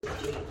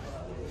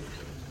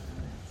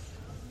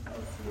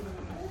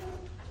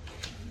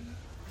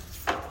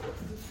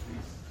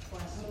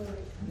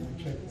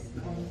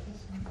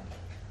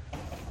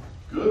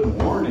Good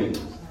morning.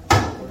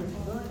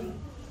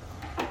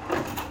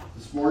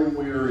 This morning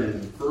we are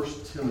in 1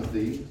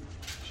 Timothy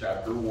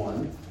chapter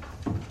 1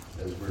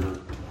 as we're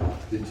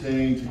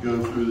continuing to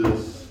go through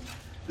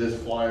this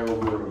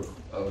flyover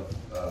of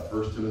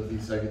 1 Timothy,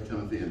 2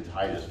 Timothy, and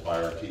Titus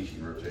by our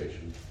teaching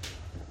rotation.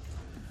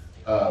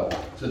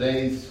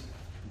 Today's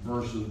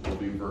verses will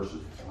be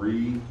verses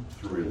 3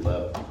 through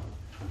 11.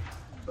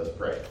 Let's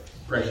pray.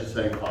 Precious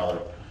Heavenly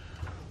Father,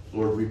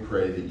 Lord, we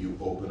pray that you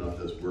open up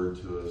this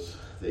word to us,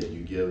 that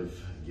you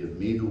give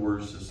me the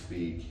words to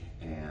speak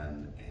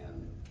and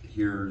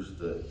hears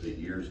the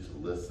ears to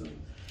listen.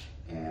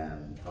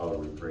 And Father,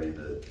 we pray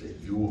that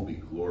you will be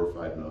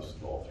glorified most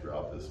of all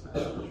throughout this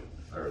message,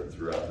 or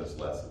throughout this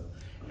lesson.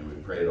 And we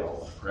pray it all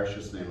in the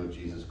precious name of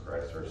Jesus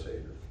Christ, our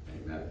Savior.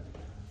 Amen.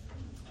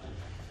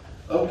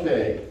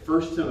 Okay,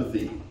 1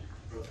 Timothy.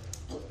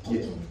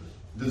 Yeah.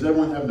 Does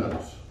everyone have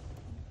notes?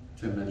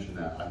 Tim mentioned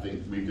that. I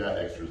think we've got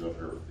extras up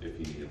here if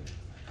you need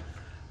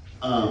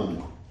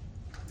them.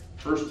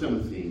 1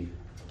 Timothy,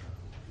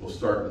 we'll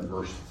start in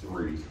verse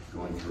 3,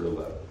 going through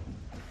 11.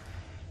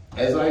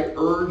 As I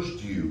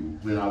urged you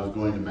when I was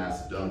going to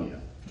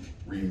Macedonia,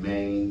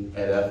 remain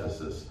at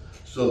Ephesus,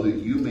 so that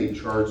you may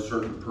charge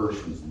certain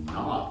persons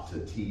not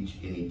to teach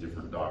any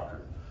different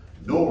doctrine,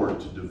 nor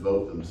to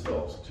devote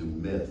themselves to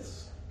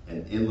myths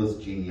and endless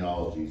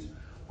genealogies,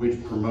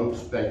 which promote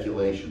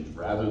speculations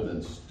rather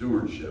than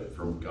stewardship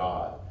from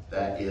God,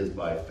 that is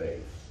by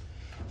faith.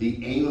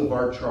 The aim of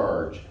our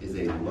charge is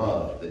a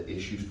love that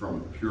issues from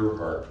a pure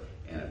heart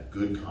and a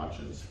good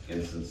conscience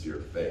and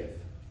sincere faith.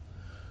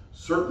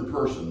 Certain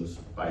persons,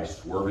 by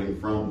swerving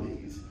from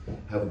these,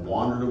 have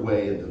wandered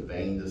away into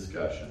vain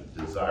discussion,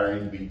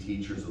 desiring to be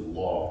teachers of the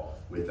law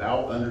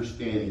without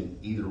understanding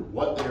either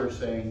what they are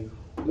saying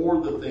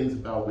or the things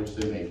about which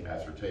they make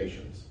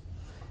assertions.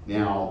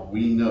 Now,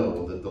 we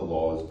know that the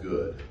law is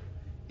good,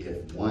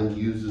 if one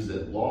uses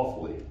it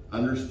lawfully,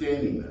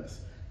 understanding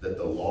this, that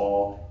the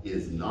law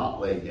is not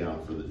laid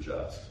down for the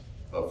just,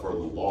 but for the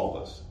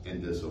lawless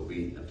and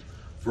disobedient,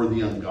 for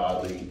the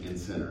ungodly and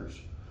sinners,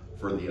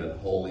 for the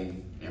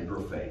unholy and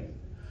profane,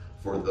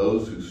 for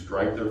those who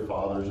strike their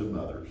fathers and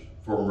mothers,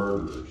 for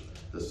murderers,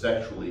 the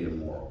sexually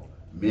immoral,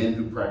 men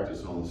who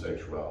practice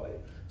homosexuality,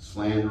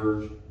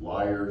 slanderers,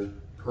 liars,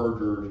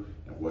 perjurers,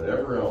 and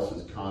whatever else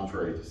is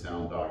contrary to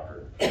sound doctrine,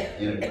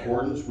 in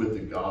accordance with the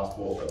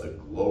gospel of the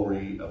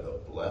glory of the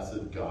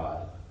blessed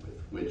God with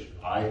which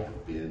I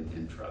have been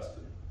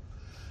entrusted.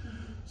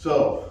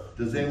 So,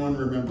 does anyone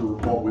remember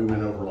what we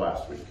went over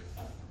last week?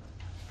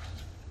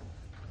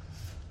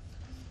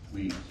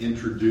 We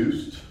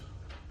introduced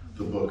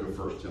the book of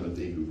 1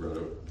 Timothy, who wrote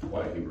it,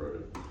 why he wrote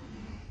it,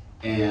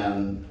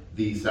 and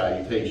the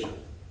salutation.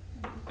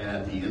 And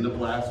at the end of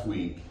last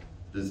week,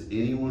 does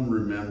anyone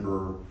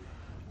remember,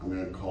 I'm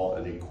going to call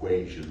it an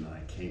equation that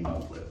I came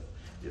up with.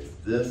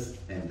 If this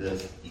and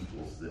this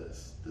equals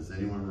this. Does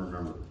anyone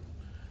remember?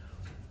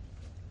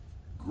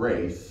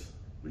 Grace,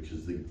 which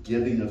is the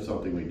giving of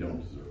something we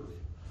don't deserve,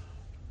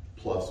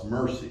 plus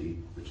mercy,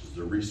 which is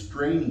the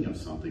restraining of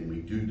something we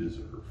do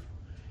deserve,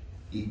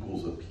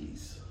 equals a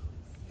peace.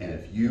 And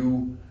if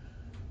you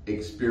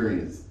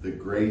experience the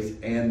grace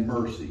and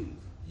mercy,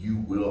 you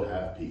will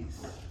have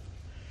peace.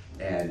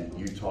 And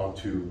you talk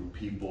to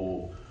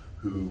people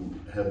who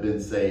have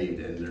been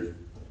saved, and there's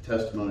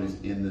testimonies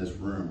in this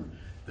room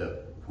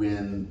that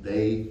when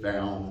they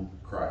found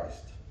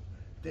Christ,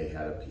 they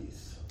had a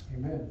peace.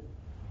 Amen.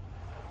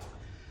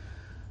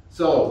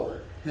 So,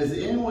 has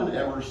anyone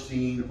ever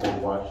seen or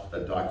watched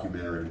a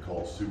documentary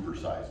called Super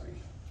Size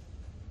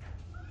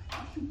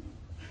Me?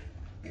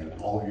 And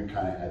all of you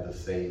kind of had the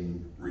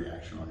same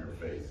reaction on your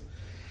face.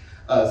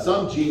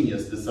 Some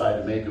genius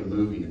decided to make a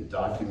movie and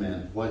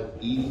document what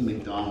eating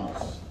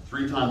McDonald's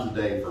 3 times a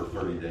day for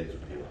 30 days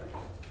would be like.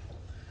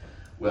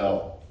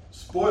 Well,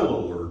 spoiler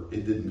alert,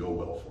 it didn't go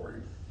well for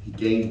him. He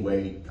gained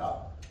weight,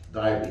 got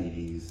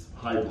diabetes,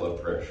 high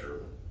blood pressure.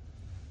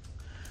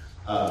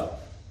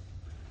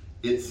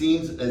 It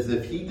seems as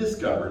if he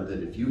discovered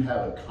that if you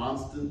have a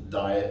constant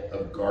diet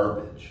of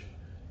garbage,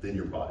 then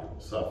your body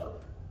will suffer.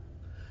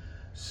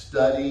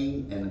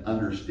 Studying and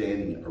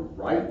understanding a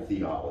right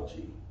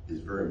theology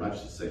is very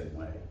much the same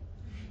way.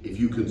 If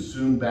you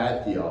consume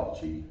bad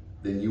theology,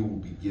 then you will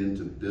begin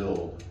to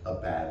build a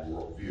bad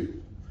worldview.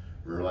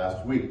 Remember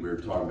last week we were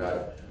talking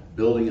about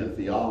building a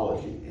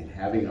theology and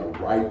having a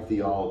right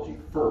theology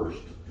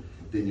first,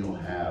 then you'll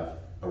have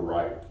a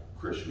right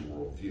Christian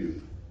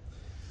worldview.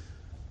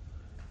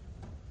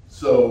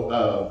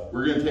 So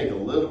we're going to take a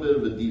little bit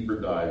of a deeper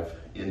dive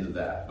into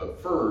that.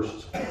 But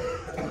first,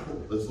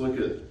 let's look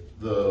at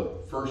the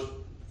first,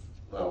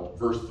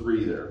 verse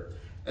 3 there.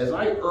 As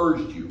I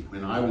urged you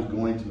when I was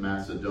going to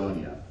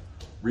Macedonia,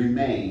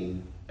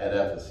 remain at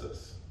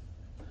Ephesus.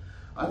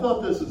 I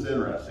thought this was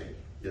interesting.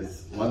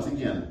 It's, once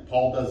again,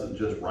 Paul doesn't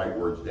just write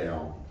words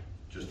down,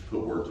 just to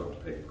put words on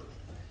paper.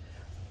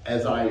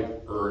 As I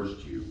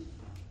urged you.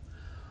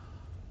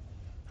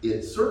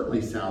 It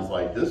certainly sounds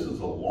like this is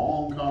a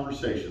long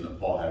conversation that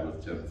Paul had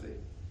with Timothy.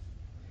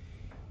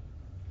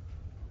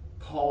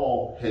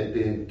 Paul had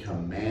been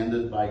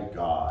commanded by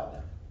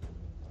God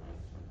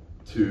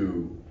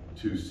to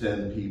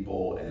send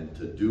people and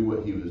to do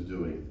what he was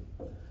doing.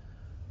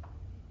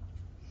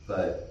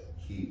 But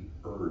he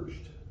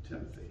urged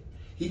Timothy.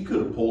 He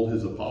could have pulled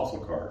his apostle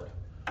card.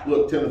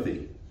 Look,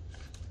 Timothy,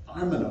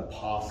 I'm an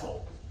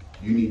apostle.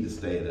 You need to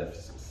stay at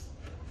Ephesus.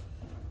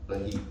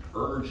 But he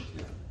urged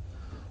him.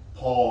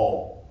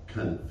 Paul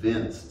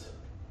convinced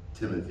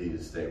Timothy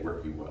to stay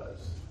where he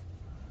was.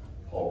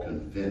 Paul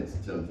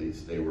convinced Timothy to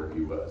stay where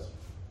he was.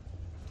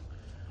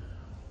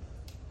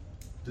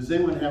 Does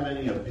anyone have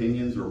any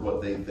opinions or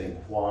what they think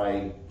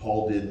why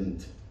Paul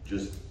didn't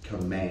just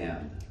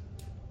command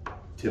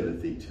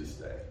Timothy to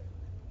stay?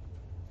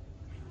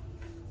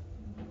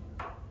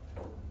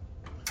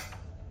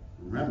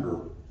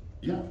 Remember,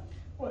 yeah.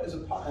 Well,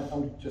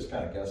 I'm just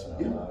kind of guessing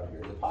out loud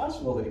here. Is it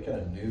possible that he kind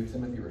of knew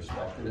Timothy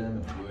respected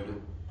him and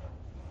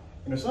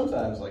would,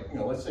 sometimes,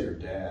 let's say your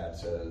dad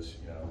says,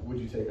 would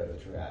you take out the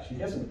trash? He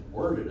hasn't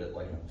worded it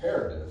like an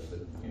imperative, but,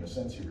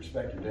 since you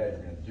respect your dad,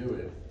 you're going to do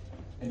it.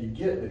 And you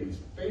get that he's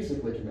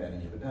basically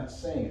commanding you, but not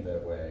saying it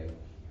that way.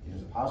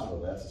 Is it possible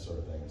that's the sort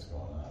of thing that's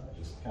going on?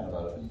 Just kind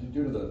of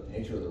due to the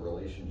nature of the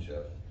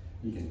relationship,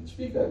 he can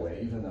speak that way,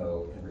 even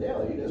though in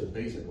reality it is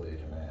basically a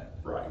command.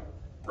 Right.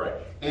 Right.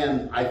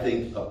 And I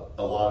think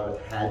a lot of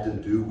it had to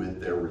do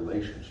with their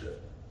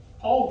relationship.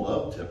 Paul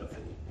loved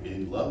Timothy.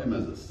 He loved him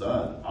as a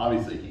son.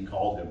 Obviously, he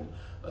called him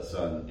a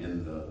son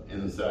in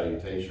the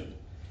salutation.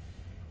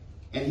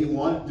 And he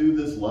wanted to do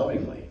this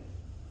lovingly.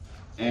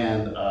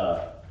 And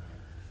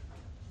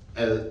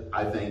as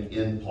I think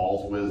in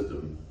Paul's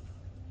wisdom,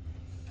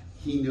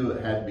 he knew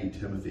it had to be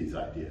Timothy's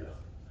idea.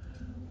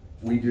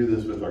 We do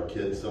this with our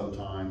kids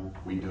sometimes.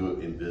 We do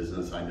it in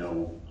business. I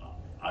know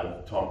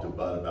I've talked to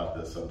Bud about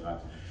this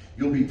sometimes.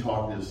 You'll be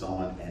talking to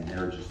someone and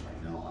they're just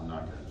like, no, I'm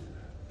not going to do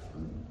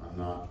that. I'm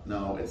not,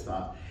 no, it's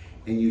not.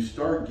 And you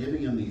start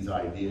giving them these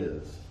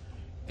ideas.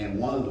 And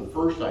one of the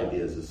first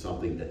ideas is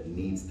something that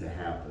needs to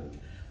happen.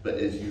 But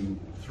as you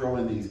throw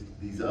in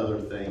these other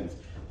things,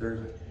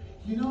 they're,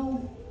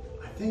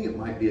 I think it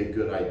might be a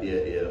good idea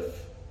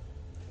if,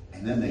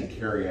 and then they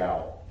carry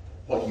out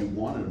what you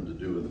wanted them to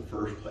do in the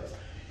first place.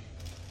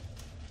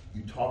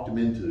 You talked them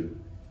into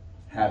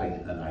having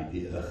an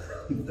idea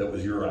that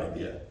was your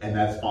idea, and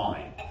that's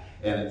fine.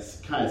 And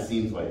it kind of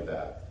seems like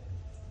that.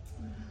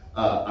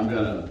 I'm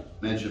going to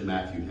mention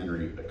Matthew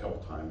Henry a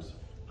couple times.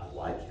 I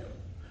like him.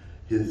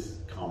 His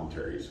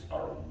commentaries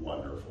are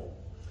wonderful.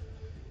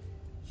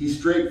 He's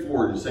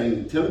straightforward in saying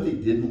that Timothy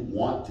didn't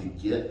want to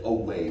get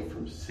away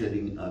from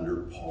sitting under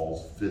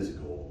Paul's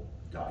physical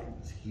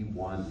guidance. He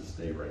wanted to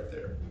stay right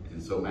there.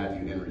 And so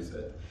Matthew Henry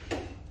said,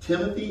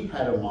 Timothy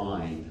had a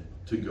mind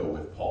to go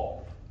with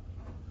Paul,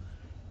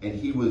 and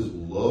he was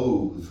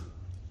loath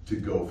to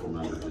go from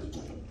under his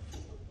wing.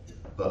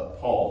 But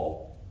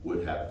Paul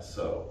would have it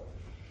so.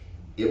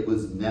 It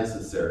was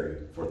necessary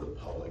for the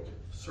public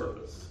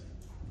service.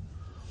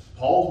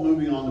 Paul's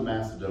moving on to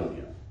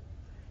Macedonia.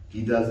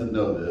 He doesn't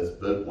know this,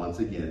 but once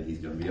again, he's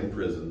going to be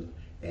imprisoned,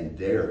 and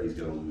there he's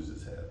going to lose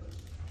his head.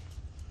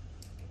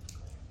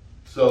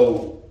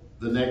 So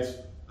the next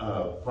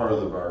part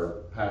of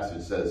our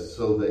passage says,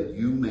 so that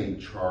you may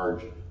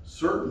charge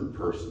certain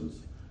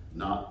persons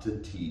not to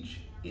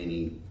teach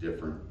any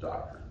different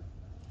doctrine.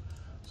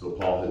 So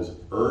Paul has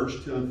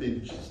urged Timothy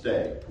to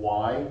stay.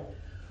 Why?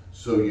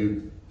 So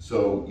you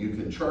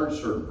can charge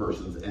certain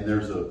persons, and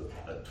there's a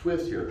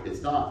twist here.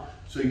 It's not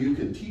so you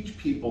can teach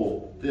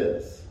people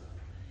this.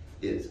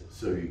 It's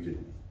so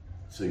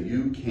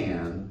you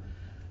can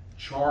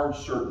charge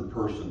certain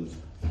persons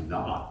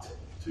not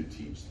to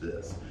teach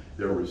this.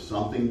 There was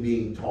something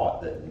being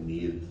taught that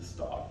needed to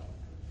stop.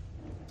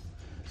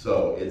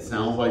 So it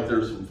sounds like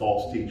there's some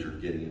false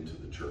teachers getting into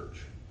the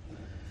church.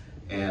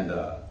 And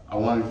I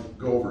want to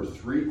go over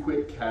 3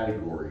 quick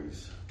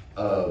categories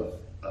of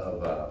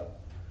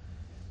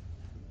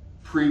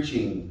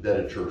preaching that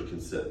a church can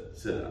sit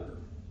under.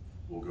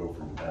 We'll go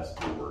from best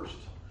to worst.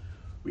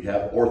 We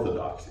have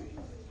orthodoxy.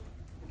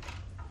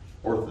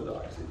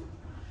 Orthodoxy.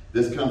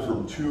 This comes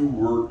from two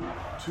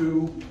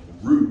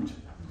root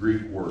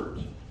Greek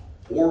words.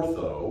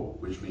 Ortho,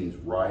 which means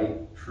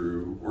right,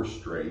 true, or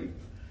straight.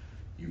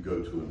 You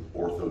go to an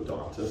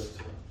orthodontist,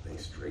 they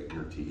straighten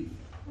your teeth.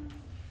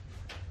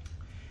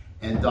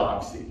 And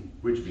doxy,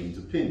 which means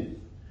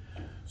opinion.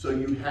 So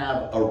you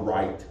have a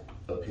right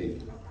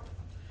opinion.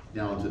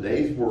 Now in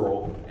today's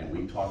world, and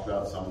we talked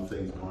about some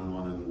things going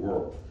on in the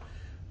world,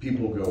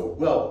 people go,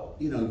 well,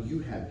 you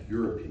have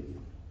your opinion,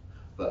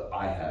 but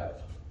I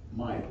have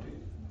my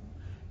opinion.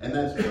 And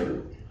that's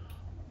true.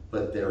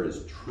 But there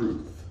is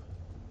truth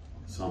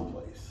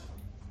someplace.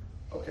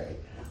 Okay?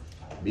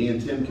 Me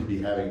and Tim can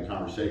be having a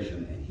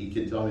conversation, and he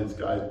can tell me the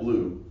sky's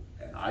blue,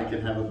 and I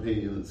can have an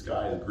opinion that the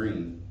sky is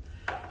green,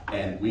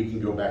 and we can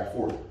go back and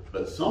forth.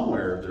 But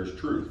somewhere there's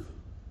truth,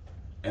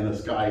 and the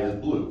sky is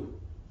blue.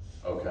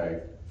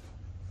 Okay?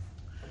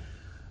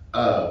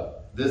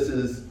 This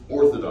is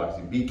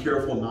orthodoxy. Be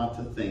careful not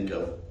to think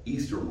of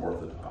Eastern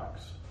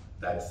Orthodox.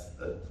 That's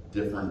a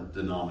different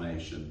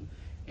denomination,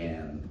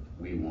 and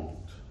we won't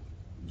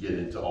get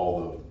into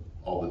all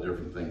the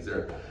different things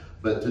there.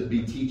 But to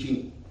be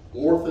teaching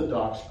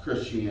Orthodox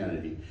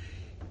Christianity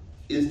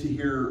is to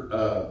hear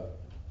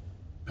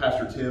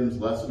Pastor Tim's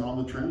lesson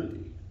on the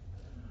Trinity.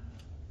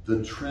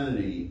 The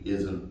Trinity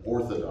is an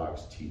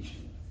Orthodox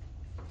teaching.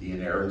 The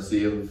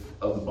inerrancy of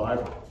the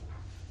Bible,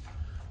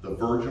 the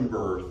virgin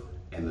birth,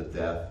 and the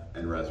death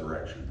and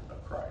resurrection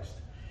of Christ.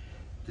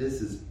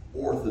 This is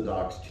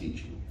Orthodox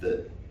teaching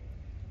that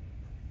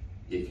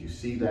if you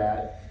see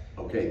that,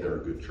 okay, they're a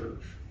good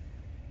church.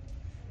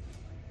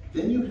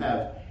 Then you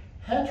have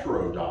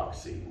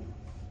heterodoxy.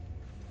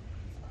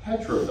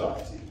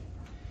 Heterodoxy.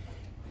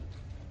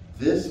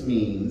 This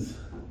means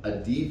a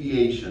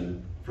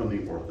deviation from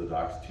the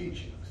Orthodox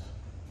teachings.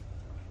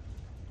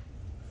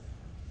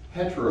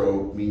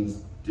 Hetero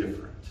means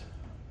different.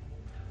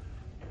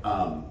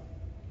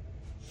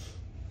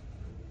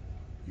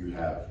 You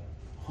have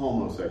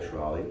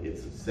homosexuality,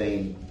 it's the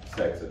same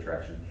sex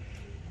attraction.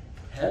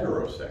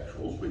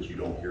 Heterosexuals, which you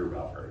don't hear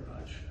about very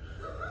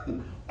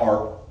much,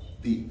 are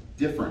the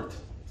different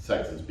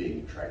sexes being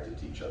attracted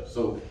to each other.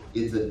 So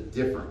it's a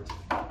different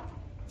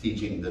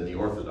teaching than the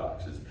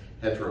Orthodox is,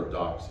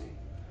 heterodoxy.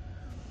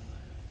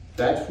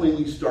 That's when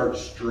you start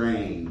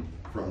straying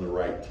from the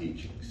right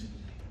teachings.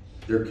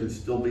 There can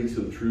still be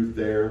some truth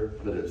there,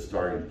 but it's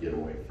starting to get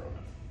away from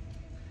it.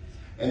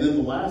 And then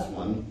the last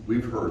one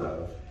we've heard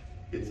of,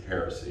 it's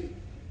heresy.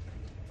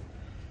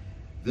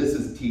 This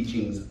is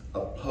teachings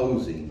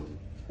opposing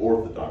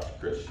Orthodox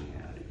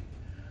Christianity.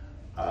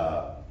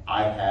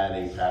 I had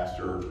a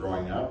pastor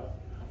growing up.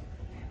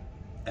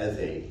 As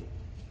a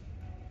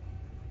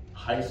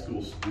high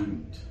school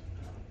student,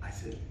 I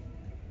said,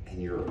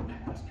 "And you're a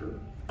pastor?"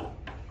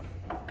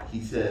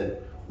 He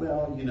said,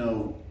 "Well, you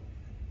know,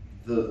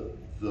 the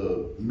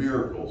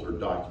miracles are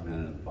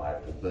documented in the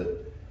Bible,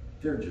 but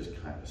they're just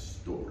kind of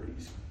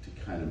stories to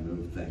kind of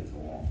move things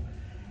along."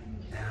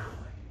 Now,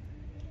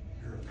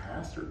 you're a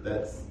pastor.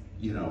 That's,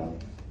 you know,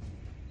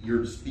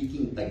 you're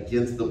speaking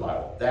against the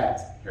Bible.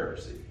 That's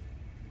heresy.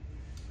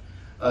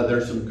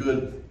 There's some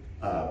good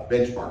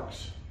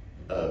benchmarks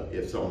of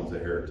if someone's a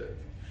heretic.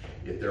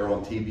 If they're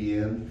on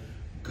TBN,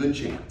 good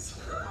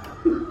chance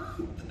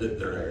that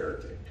they're a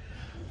heretic.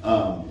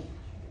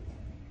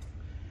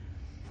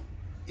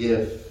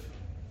 If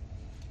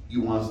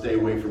you want to stay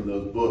away from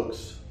those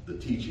books, the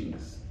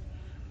teachings.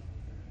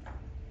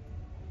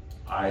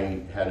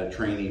 I had a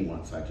trainee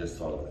once, I just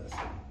thought of this.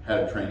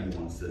 Had a trainee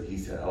once that he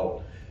said,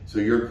 "Oh, so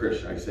you're a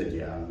Christian?" I said,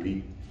 "Yeah."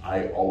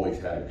 I always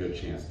had a good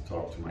chance to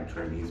talk to my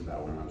trainees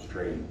about when I was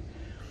training.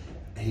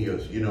 And he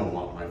goes, "You know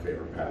what my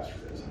favorite pastor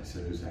is?" I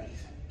said, "Who's that?" He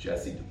said,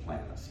 "Jesse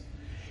Duplantis."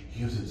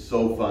 He goes, "It's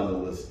so fun to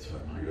listen to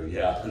him." I go,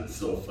 "Yeah, it's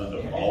so fun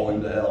to follow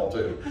him to hell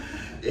too."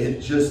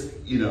 It just,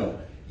 you know,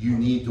 you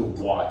need to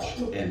watch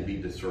and be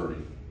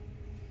discerning.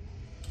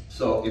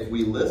 So if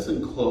we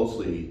listen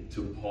closely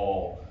to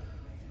Paul,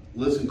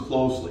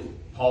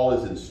 Paul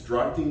is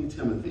instructing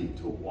Timothy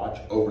to watch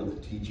over the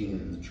teaching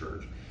in the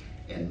church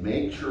and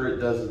make sure it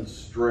doesn't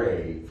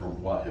stray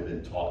from what had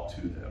been taught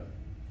to them.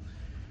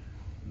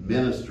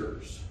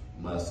 Ministers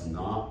must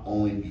not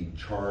only be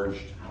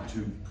charged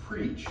to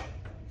preach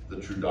the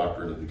true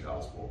doctrine of the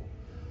gospel,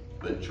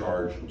 but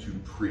charged to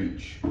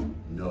preach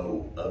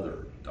no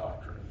other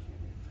doctrine.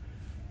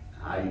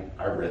 I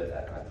read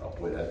that and I thought,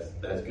 boy,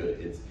 that's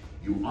good.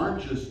 You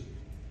aren't just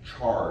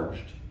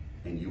charged,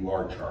 and you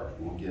are charged.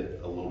 We'll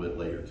get a little bit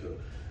later to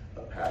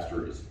a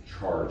pastor is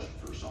charged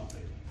for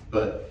something.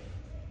 But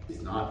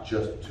it's not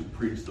just to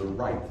preach the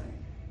right thing,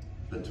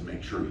 but to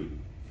make sure you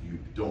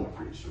don't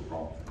preach the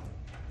wrong thing.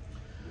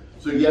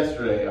 So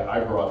yesterday I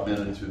brought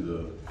Minna to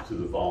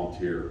the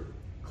volunteer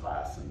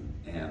class, and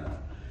Anna,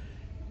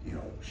 you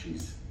know,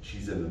 she's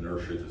in the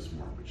nursery this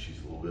morning, but she's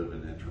a little bit of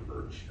an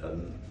introvert. She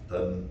doesn't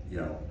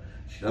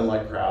she doesn't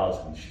like crowds,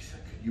 and she said,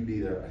 "Could you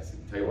be there?" I said,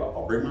 "Tell you what,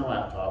 I'll bring my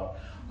laptop.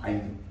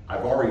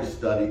 I've already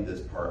studied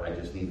this part. I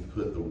just need to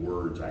put the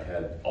words. I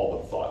had all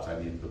the thoughts.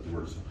 I need to put the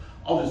words. So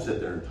I'll just sit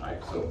there and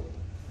type." So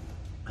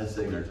I was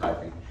sitting there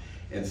typing,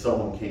 and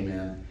someone came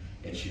in,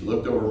 and she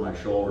looked over my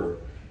shoulder,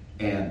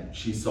 and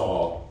she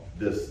saw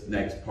this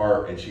next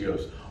part, and she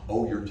goes,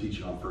 "Oh, you're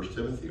teaching on 1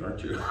 Timothy,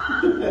 aren't you?"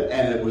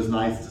 And it was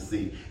nice to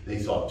see. They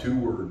saw two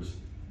words,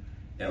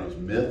 and it was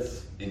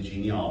myths and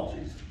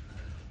genealogies.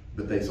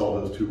 But they saw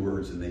those two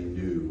words, and they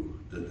knew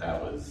that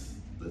was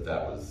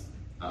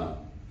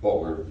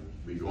what we're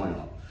going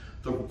on.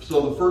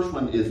 So the first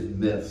one is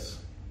myths.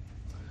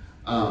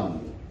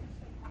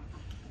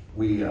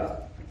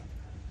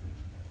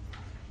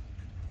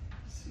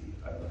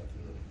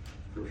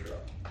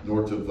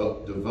 Nor to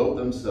devote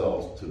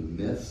themselves to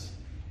myths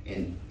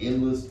and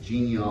endless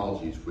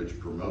genealogies which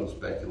promote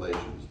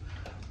speculations,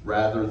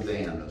 rather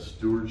than a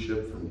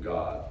stewardship from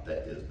God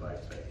that is by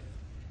faith.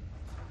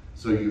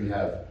 So you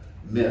have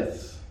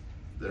myths.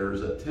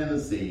 There's a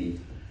tendency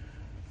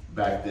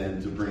back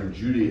then to bring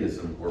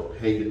Judaism or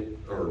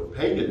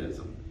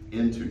paganism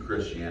into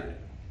Christianity.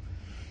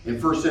 In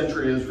first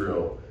century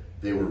Israel,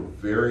 they were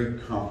very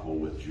comfortable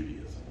with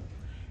Judaism.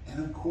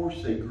 And of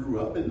course, they grew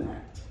up in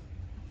that.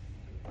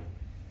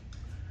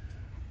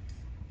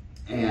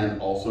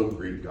 and also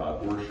Greek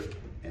god worship.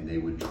 And they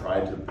would try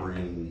to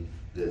bring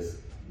this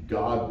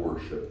god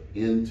worship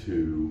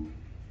into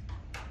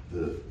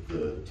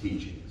the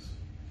teachings.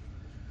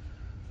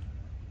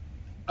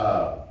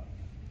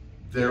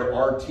 There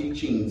are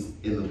teachings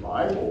in the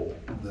Bible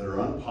that are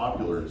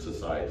unpopular in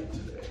society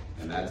today,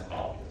 and that's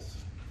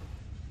obvious.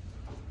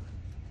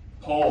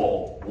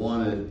 Paul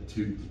wanted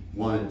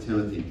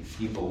Timothy to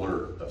keep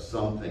alert of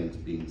some things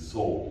being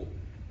sold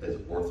as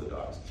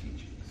orthodox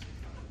teachings.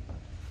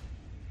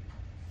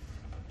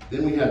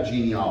 Then we have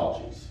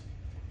genealogies.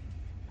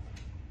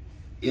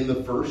 In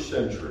the first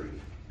century,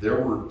 there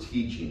were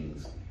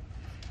teachings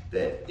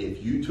that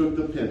if you took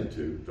the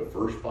Pentateuch, the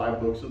first 5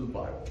 books of the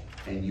Bible,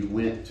 and you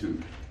went to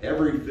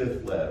every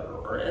 5th letter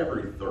or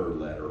every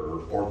 3rd letter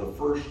or the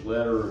first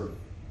letter of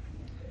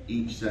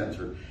each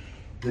sentence,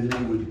 then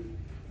they would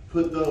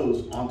put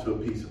those onto a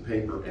piece of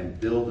paper and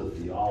build a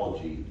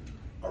theology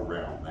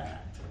around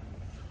that.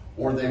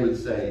 Or they would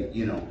say,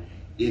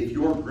 if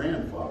your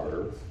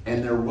grandfather,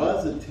 and there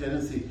was a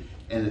tendency,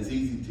 and it's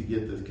easy to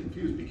get this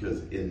confused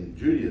because in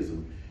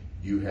Judaism,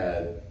 you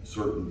had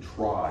certain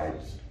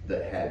tribes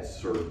that had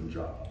certain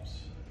jobs,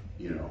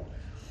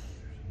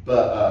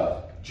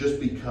 But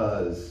just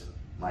because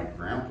my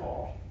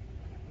grandpa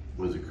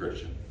was a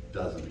Christian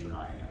doesn't mean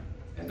I am.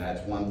 And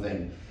that's one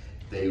thing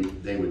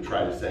they would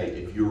try to say,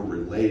 if you were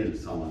related to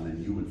someone,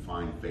 then you would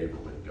find favor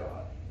with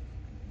God.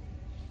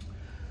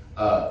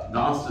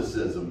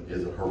 Gnosticism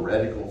is a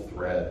heretical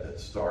thread that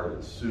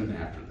started soon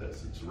after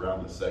this. It's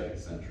around the 2nd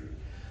century.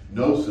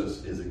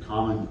 Gnosis is a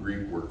common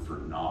Greek word for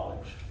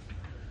knowledge.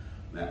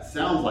 That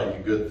sounds like a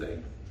good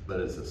thing, but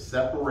it's a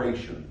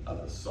separation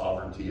of the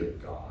sovereignty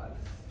of God.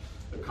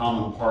 A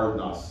common part of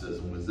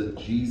Gnosticism was that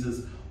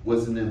Jesus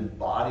was an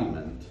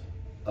embodiment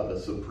of a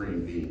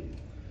supreme being.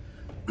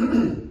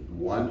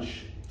 Once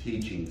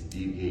teachings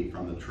deviate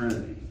from the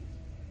Trinity,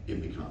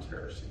 it becomes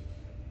heresy.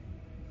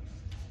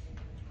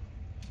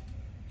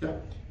 Yeah.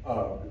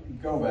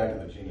 Going back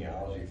to the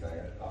genealogy thing,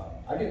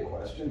 I get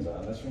questions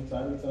on this from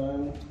time to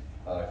time.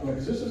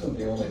 Because this isn't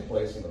the only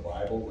place in the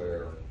Bible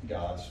where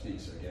God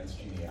speaks against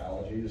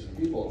genealogies, and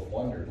people have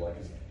wondered,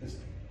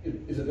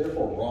 is it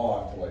therefore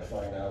wrong to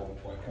find out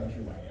what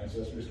country my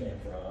ancestors came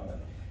from, and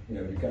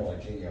do kind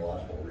of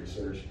genealogical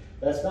research?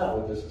 That's not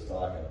what this is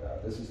talking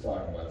about. This is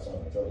talking about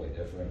something totally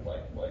different.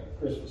 Like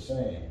Chris was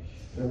saying,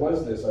 there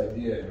was this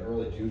idea in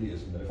early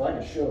Judaism that if I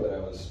could show that I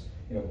was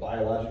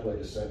biologically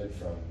descended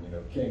from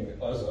King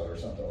Uzzah or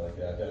something like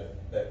that,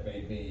 that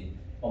made me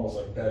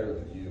almost better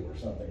than you or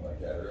something like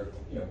that, or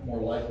more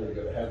likely to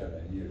go to heaven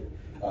than you.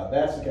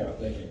 That's the kind of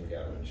thinking we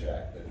got to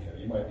reject. That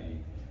you might be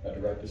a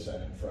direct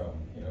descendant from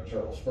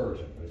Charles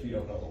Spurgeon, but if you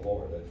don't know the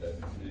Lord, that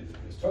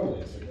is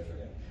totally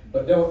insignificant.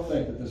 But don't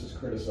think that this is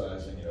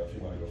criticizing. If you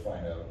want to go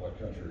find out what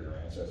country your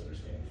ancestors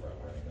came from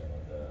or anything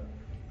like that.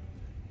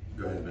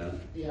 Go ahead,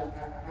 man. Yeah,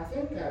 I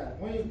think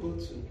when you go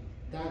to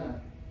Ghana,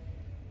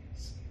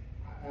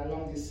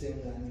 along this same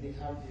line, they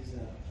have these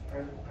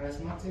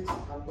charismatics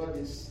have got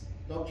this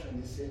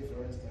doctrine. They say,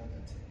 for instance,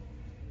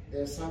 that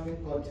there's something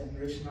called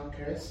generational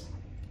curse.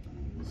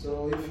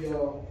 So if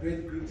your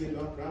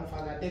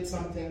great-grandfather did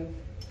something,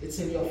 it's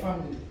in your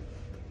family.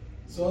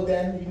 So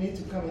then you need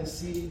to come and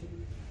see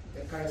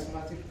the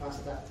charismatic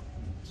pastor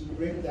to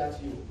break that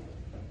yoke.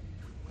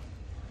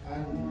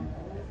 And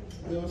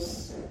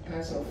those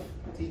kinds of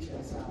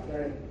teachings are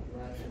very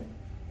rife in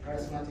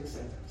charismatic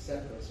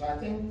circles. So I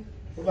think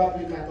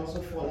probably might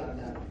also fall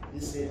under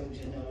the same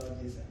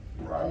genealogism.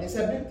 Right. And it's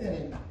a big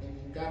thing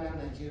in Ghana,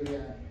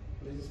 Nigeria,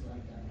 places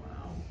like that.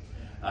 Wow.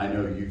 I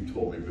know you've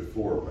told me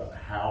before about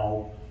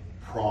how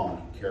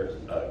prominent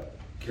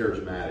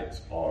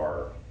charismatics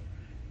are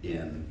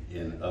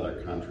in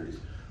other countries.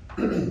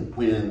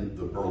 When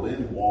the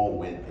Berlin Wall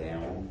went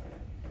down,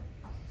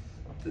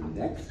 the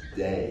next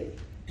day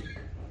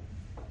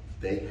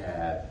they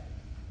had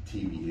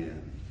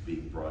TBN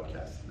being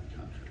broadcast in the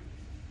country.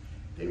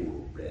 They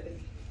were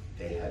ready.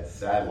 They had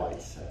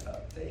satellites set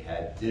up. They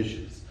had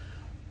dishes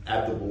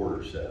at the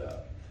border set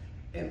up.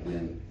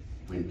 And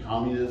when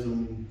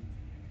communism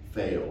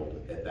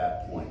failed at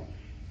that point,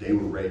 they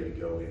were ready to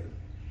go in.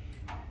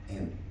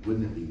 And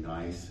wouldn't it be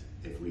nice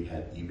if we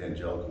had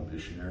evangelical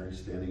missionaries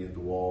standing at the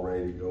wall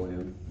ready to go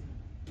in?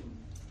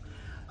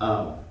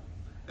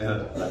 And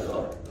I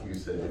thought you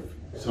said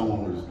if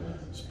someone was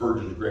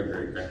Spurgeon's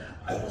great-great-grand,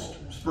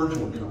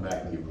 Spurgeon would come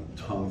back and give him a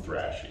tongue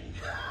thrashing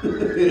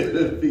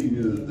if he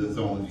knew that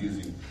someone was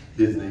using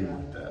his name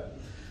like that.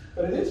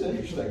 But it is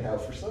interesting how,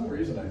 for some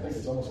reason, I think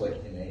it's almost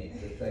innate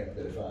to think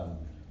that if I'm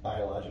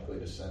biologically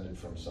descended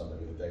from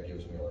somebody, that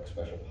gives me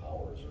special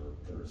powers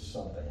or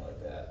something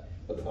like that.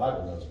 But the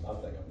Bible knows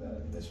nothing of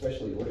that. And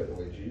especially look at the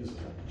way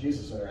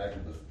Jesus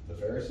interacted with the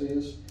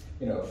Pharisees.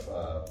 If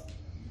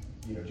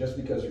just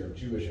because you're of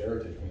Jewish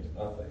heritage means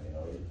nothing.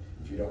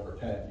 If you don't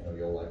repent,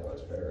 you'll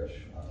likewise perish.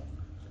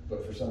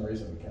 But for some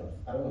reason, we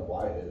I don't know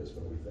why it is,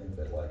 but we think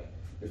that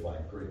if my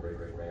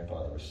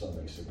great-great-great-grandfather was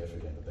something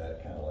significant,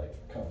 that kind of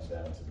comes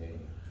down to me.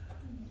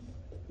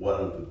 One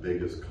of the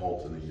biggest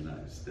cults in the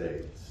United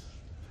States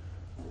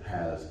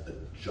has a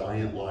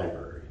giant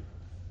library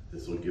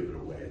this will give it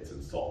away, it's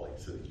in Salt Lake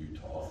City,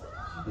 Utah,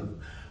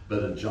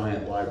 but a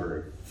giant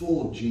library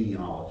full of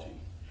genealogy.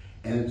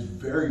 And it's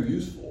very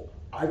useful.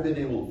 I've been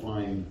able to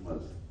find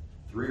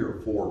 3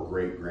 or 4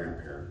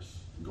 great-grandparents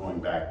going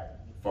back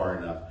far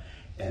enough,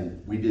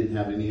 and we didn't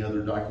have any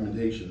other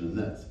documentation than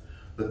this.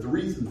 But the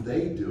reason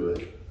they do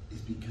it is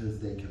because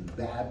they can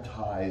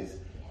baptize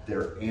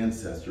their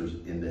ancestors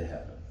into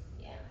heaven.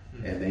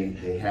 And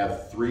they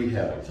have 3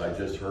 heavens. I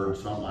just heard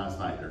some last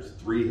night. There's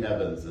 3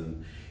 heavens,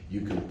 and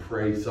you can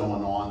pray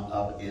someone on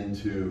up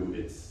into,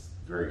 it's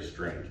very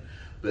strange.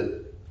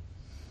 But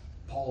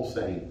Paul's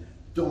saying,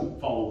 don't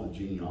follow the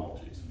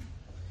genealogies.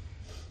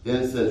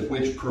 Then it says,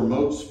 which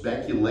promotes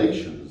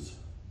speculations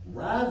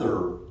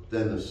rather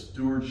than the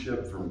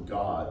stewardship from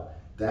God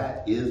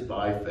that is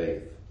by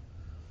faith.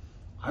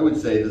 I would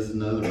say this is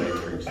another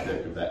measuring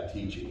stick of that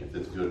teaching, if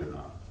it's good or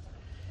not.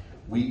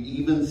 We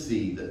even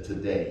see that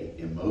today,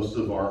 in most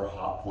of our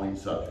hot point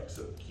subjects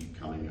that keep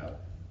coming up,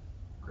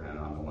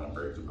 granted I'm the one that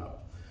brings them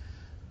up.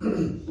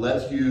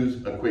 Let's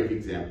use a quick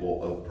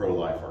example of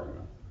pro-life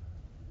argument.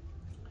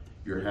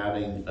 You're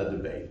having a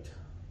debate.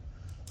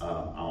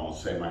 I'll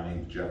say my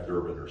name's Jeff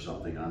Durbin or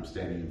something. I'm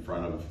standing in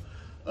front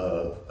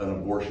of an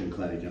abortion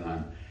clinic,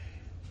 and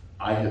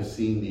I have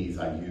seen these.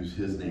 I use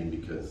his name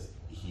because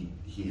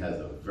he has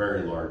a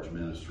very large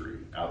ministry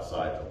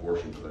outside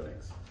abortion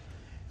clinics.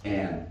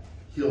 And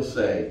he'll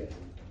say,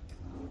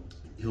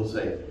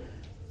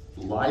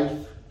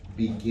 life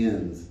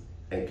begins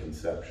at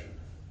conception.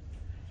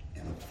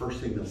 And the first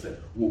thing they'll say,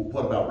 well,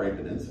 what about rape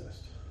and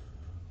incest?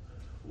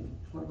 Well,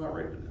 what about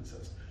rape and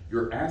incest?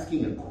 You're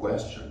asking a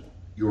question.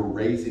 You're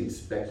raising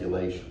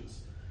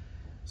speculations.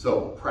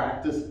 So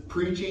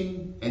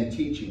preaching and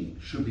teaching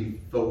should be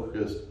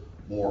focused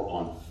more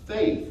on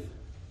faith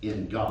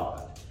in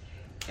God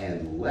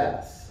and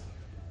less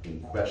in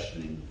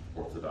questioning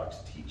Orthodox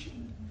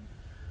teaching.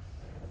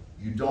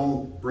 You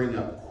don't bring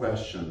up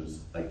questions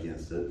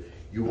against it.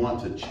 You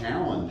want to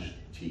challenge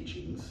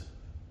teachings,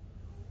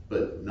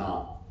 but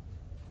not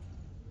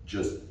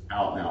just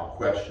out and out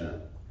question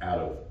it out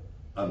of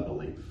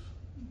unbelief.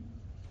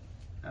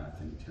 And I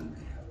think Tim may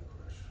have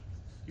a question.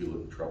 You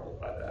look troubled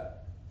by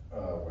that.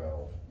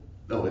 Well.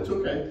 No, it's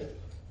okay.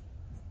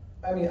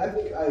 I mean, I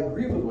think I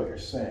agree with what you're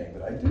saying,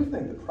 but I do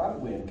think that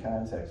probably in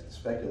context, the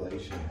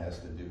speculation has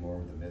to do more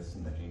with the myths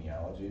and the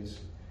genealogies.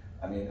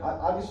 I mean,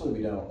 obviously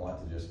we don't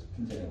want to just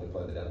continually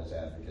play the devil's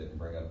advocate and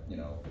bring up,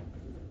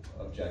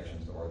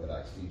 objections to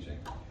Orthodox teaching.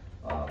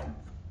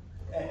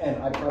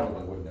 And I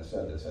probably wouldn't have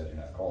said this had you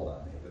not called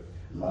on me,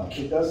 but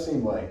it does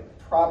seem like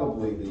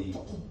probably the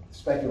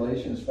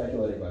speculation is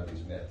speculating about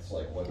these myths,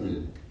 like what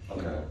did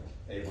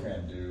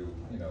Abraham do,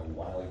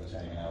 while he was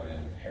hanging out in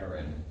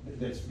Haran,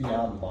 that's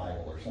beyond the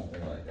Bible or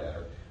something like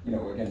that,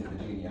 or again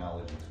the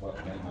genealogies, what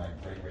may my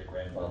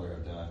great-great-grandfather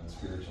have done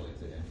spiritually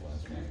to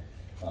influence me.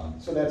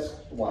 So that's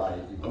why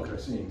you're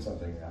seeing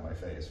something on my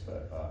face,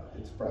 but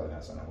it's probably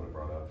not something I would have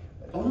brought up.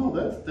 Oh no,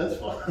 that's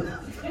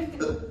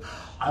fine.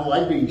 I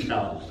like being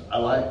challenged.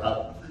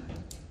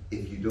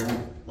 If you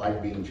don't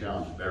like being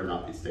challenged, you better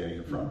not be standing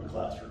in front of a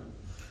classroom.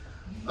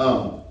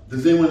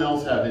 Does anyone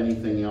else have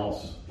anything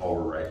else while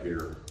we're right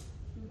here?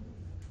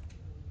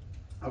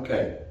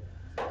 Okay.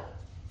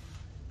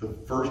 The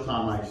first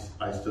time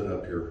I stood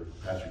up here,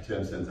 Pastor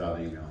Tim sends out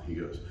an email. He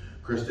goes,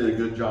 Chris did a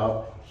good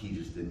job. He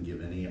just didn't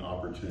give any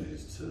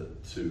opportunities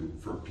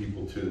for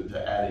people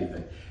to add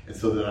anything. And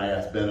so then I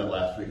asked Bennett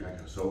last week, I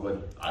go, so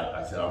what?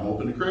 I said, I'm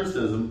open to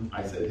criticism.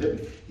 I said,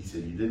 hit me. He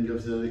said, you didn't give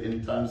us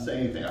any time to say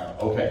anything. I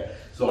go, okay.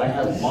 So I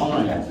have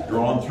lines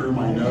drawn through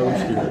my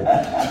nose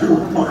here to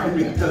remind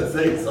me to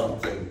say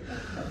something.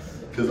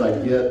 Because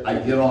I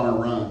get on a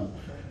run.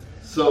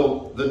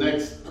 So the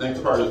next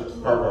part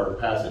of our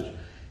passage,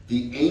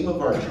 the aim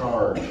of our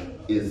charge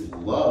is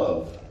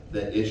love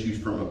that issues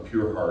from a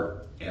pure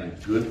heart and a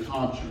good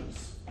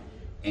conscience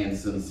and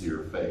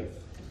sincere faith.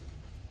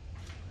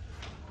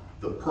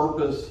 The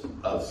purpose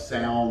of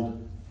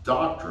sound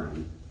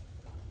doctrine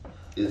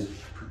is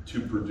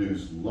to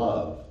produce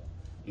love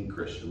in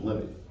Christian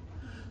living.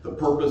 The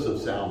purpose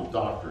of sound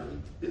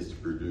doctrine is to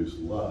produce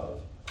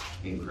love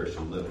in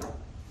Christian living.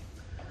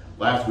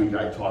 Last week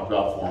I talked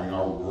about forming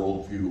our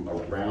worldview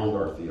around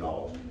our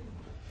theology.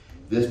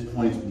 This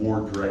points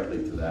more directly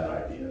to that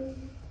idea.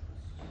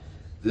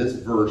 This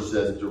verse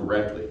says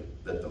directly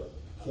that the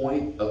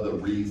point of the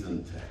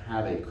reason to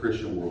have a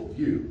Christian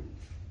worldview,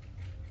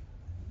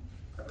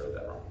 I read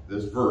that wrong.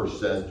 This verse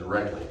says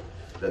directly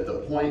that the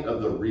point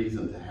of the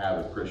reason to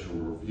have a Christian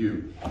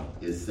worldview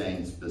is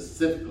saying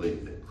specifically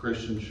that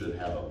Christians should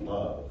have a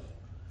love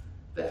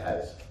that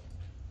has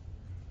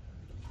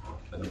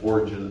an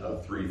origin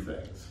of 3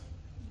 things.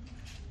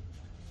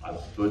 I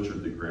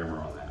butchered the grammar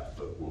on that,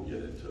 but we'll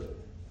get into it.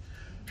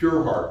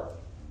 Pure heart.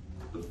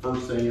 The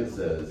first thing it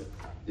says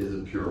is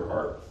a pure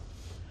heart.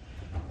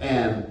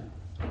 And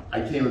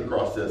I came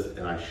across this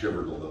and I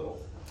shivered a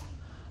little.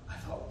 I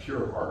thought,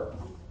 pure heart.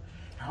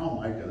 How am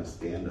I going to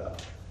stand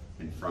up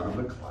in front of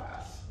a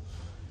class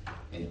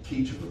and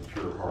teach of a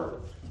pure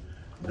heart,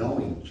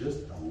 knowing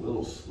just a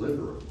little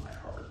sliver of my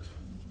heart?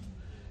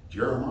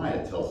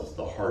 Jeremiah tells us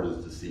the heart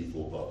is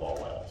deceitful above all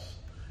else.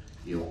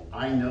 You know,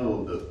 I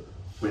know that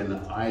when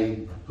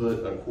I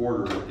put a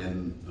quarter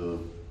in the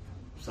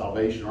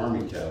Salvation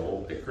Army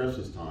kettle at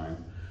Christmas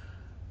time,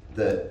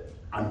 that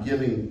I'm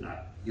giving,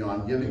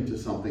 I'm giving to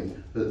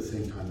something, but at the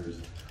same time there's,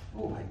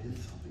 oh, I did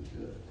something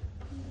good.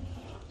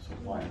 So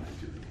why am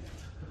I doing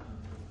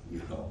it?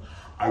 You know,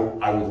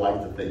 I would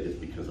like to think it's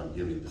because I'm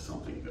giving to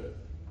something good.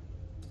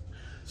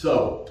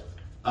 So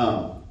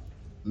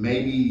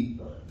maybe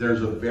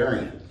there's a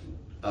variant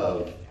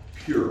of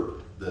pure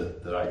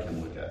that I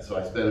can look at. So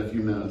I spent a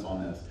few minutes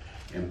on this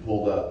and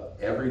pulled up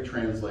every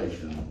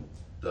translation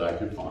that I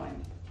could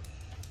find.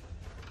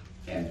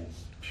 And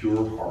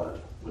pure heart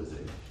was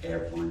in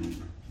every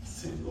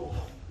single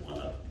one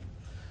of them.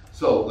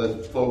 So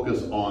let's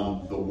focus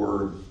on the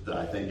word that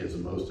I think is the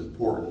most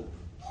important,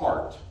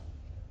 heart.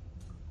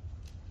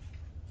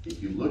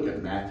 If you look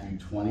at Matthew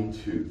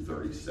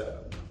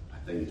 22:37, I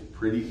think it's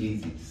pretty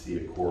easy to see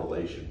a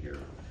correlation here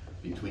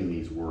between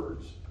these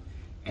words.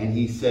 And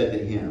he said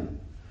to him,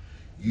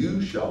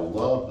 you shall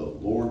love the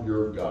Lord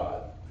your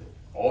God with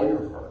all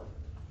your heart,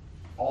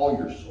 all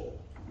your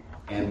soul,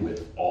 and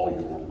with all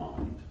your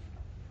mind.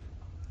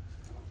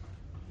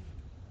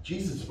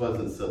 Jesus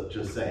wasn't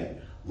just saying,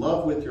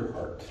 love with your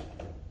heart.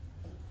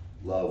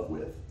 Love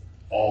with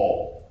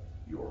all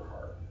your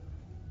heart.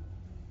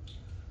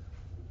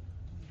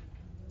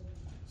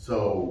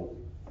 So,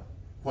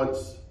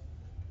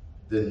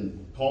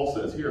 then Paul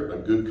says here, a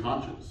good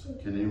conscience.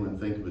 Can anyone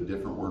think of a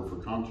different word for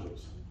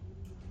conscience?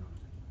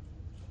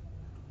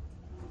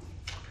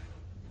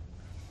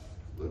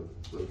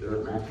 Look there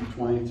at Matthew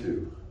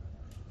 22.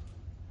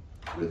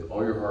 With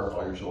all your heart,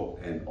 all your soul,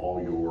 and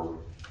all your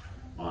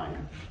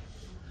mind.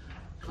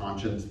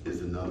 Conscience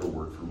is another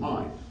word for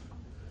mind.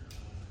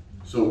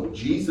 So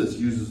Jesus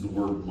uses the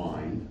word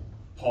mind.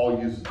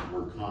 Paul uses the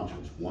word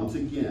conscience. Once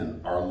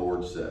again, our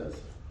Lord says,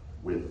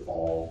 with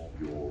all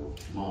your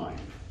mind.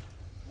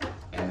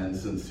 And then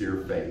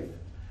sincere faith.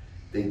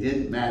 They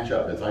didn't match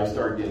up. As I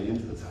started getting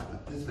into this, I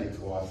went, this makes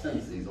a lot of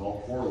sense. These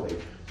all correlate,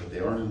 but they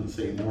aren't in the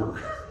same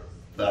order.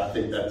 But I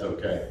think that's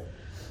okay.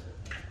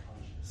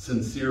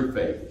 Sincere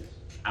faith.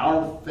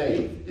 Our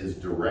faith is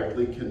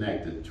directly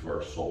connected to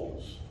our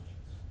souls.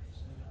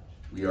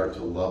 We are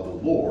to love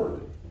the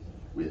Lord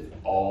with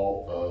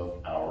all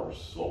of our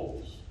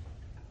souls.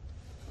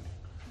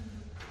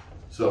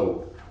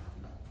 So,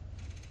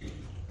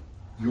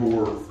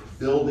 you're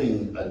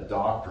building a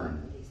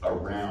doctrine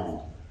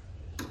around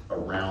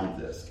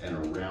this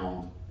and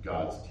around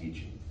God's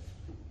teaching.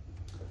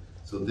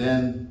 So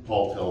then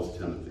Paul tells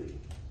Timothy,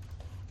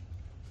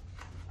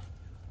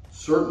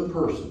 certain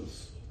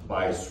persons,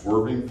 by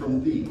swerving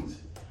from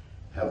these,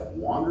 have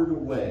wandered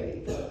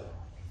away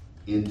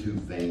into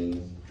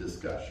vain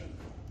discussion.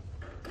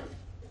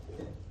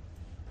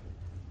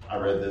 I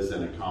read this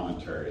in a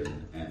commentary,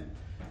 and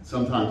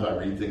sometimes I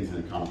read things in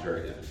a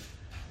commentary and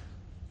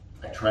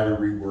I try to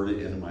reword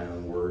it into my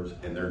own words,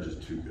 and they're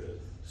just too good.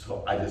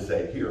 So I just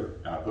say here,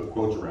 and I put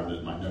quotes around it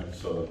in my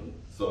notes so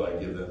I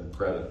give them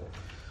credit.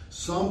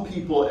 Some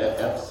people at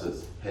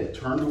Ephesus had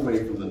turned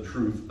away from the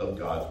truth of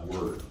God's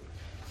word.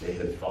 They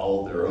had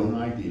followed their own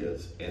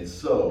ideas, and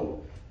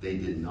so they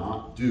did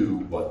not do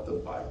what the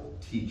Bible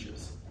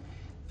teaches.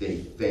 They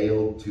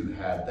failed to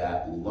have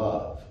that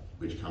love,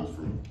 which comes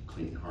from a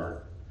clean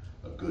heart,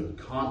 a good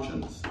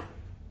conscience,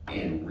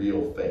 and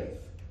real faith.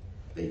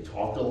 They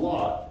talked a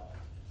lot,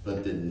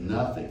 but did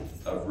nothing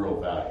of real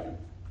value.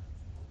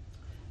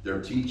 Their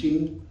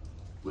teaching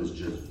was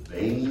just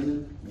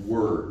vain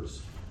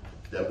words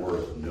that were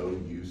of no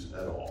use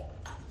at all.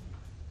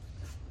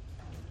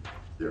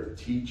 Their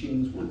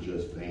teachings were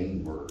just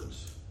vain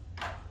words.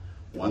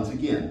 Once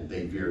again,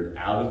 they veered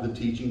out of the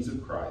teachings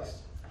of Christ,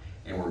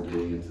 and we're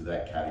getting into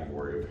that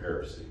category of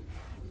heresy.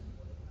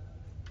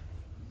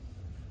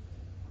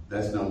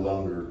 That's no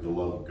longer the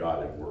love of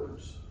God in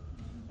words.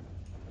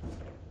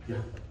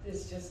 Yeah.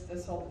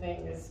 This whole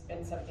thing has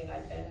been something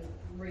I've been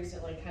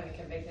recently kind of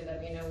convicted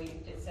of. You know,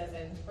 it says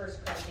in 1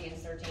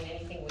 Corinthians 13,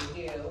 anything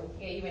we do,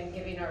 even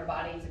giving our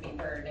body to be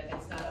burned, if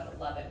it's not out of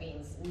love, it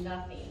means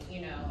nothing,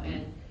 you know.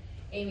 And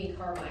Amy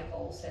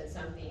Carmichael said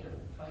something,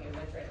 I'm probably going to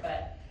butcher it,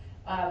 but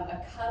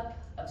a cup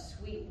of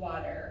sweet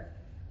water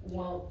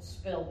won't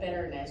spill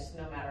bitterness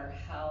no matter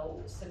how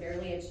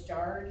severely it's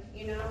jarred,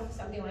 you know,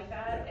 something like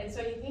that. And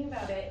so you think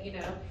about it, you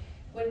know,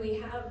 when we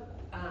have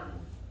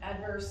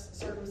adverse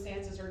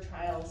circumstances or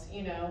trials,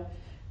 you know,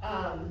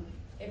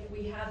 if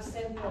we have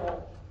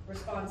sinful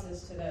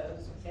responses to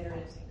those,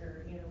 bitterness,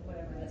 anger, you know,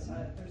 whatever that's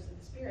not a person of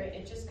the spirit,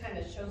 it just kind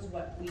of shows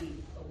what we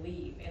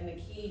believe. And the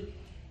key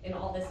in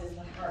all this is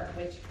the heart,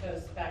 which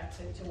goes back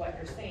to what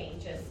you're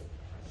saying, just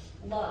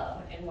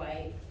love, and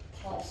why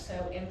Paul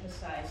so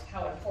emphasized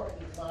how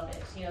important love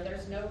is. You know,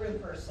 there's no room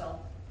for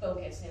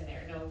self-focus in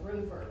there, no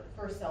room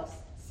for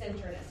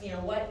self-centeredness. You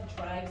know, what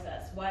drives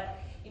us? What,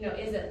 you know,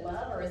 is it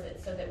love, or is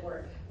it so that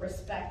we're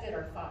respected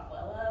or thought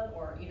well of,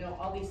 or, you know,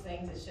 all these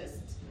things? It's just,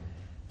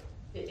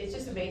 it's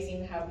just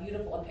amazing how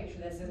beautiful a picture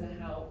this is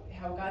and how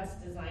God's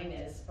design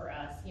is for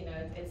us. You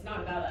know, it's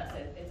not about us,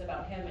 it's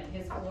about Him and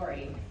His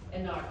glory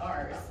and not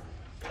ours.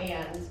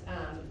 And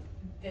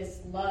this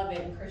love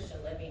in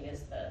Christian living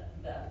is the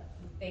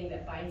thing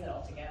that binds it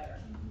all together.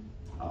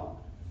 Oh,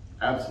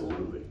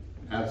 absolutely,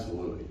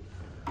 absolutely.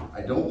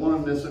 I don't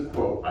want to miss a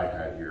quote I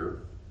had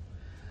here.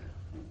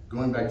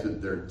 Going back to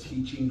their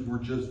teachings were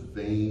just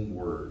vain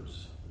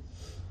words.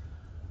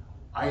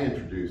 I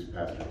introduced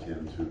Pastor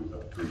Tim to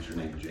a preacher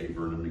named J.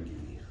 Vernon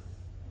McGee.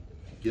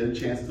 Get a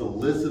chance to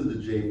listen to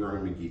J.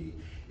 Vernon McGee.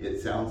 It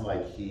sounds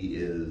like he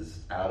is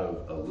out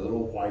of a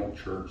little white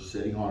church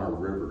sitting on a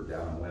river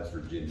down in West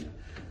Virginia.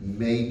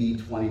 Maybe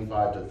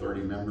 25 to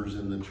 30 members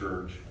in the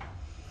church.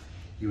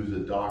 He was a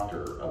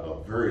doctor of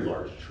a very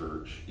large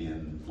church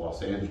in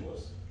Los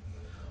Angeles.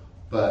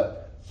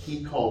 But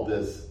he called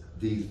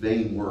these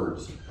vain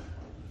words,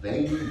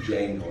 vain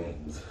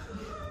janglings.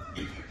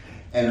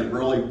 And it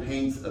really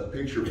paints a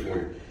picture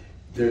for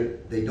you.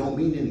 They don't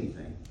mean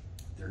anything.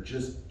 They're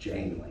just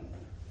jangling.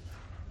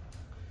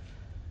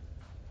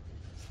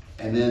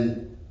 And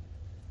then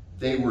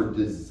they were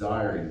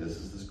desiring, this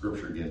is the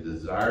scripture again,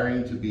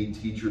 desiring to be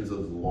teachers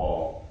of the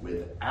law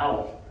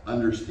without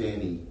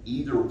understanding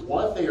either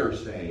what they are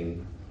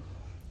saying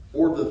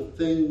or the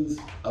things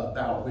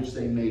about which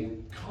they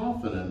make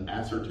confident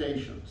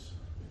assertions.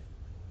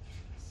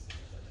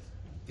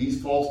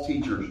 These false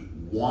teachers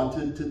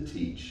wanted to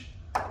teach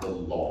the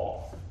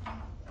law.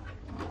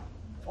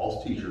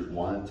 False teachers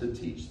wanted to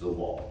teach the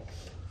law.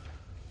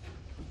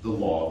 The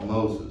law of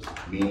Moses,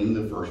 meaning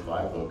the first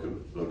 5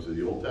 books of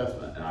the Old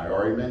Testament. And I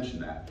already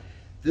mentioned that.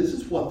 This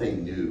is what they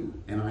knew,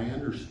 and I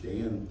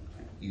understand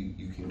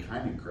you can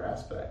kind of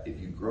grasp that. If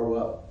you grow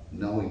up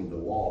knowing the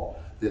law,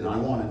 then I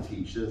want to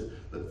teach this.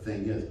 But the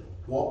thing is,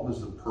 what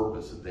was the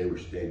purpose that they were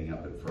standing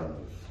up in front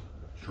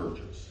of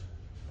churches?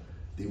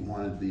 They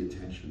wanted the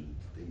attention.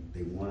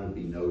 They wanted to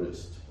be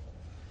noticed.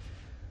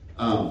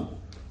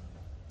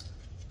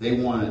 They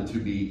wanted to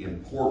be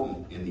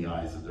important in the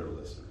eyes of their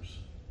listeners.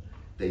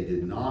 They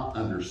did not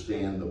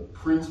understand the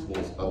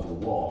principles of the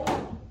law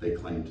they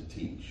claimed to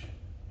teach.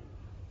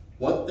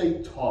 What they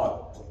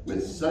taught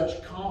with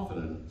such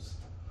confidence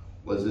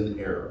was an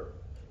error.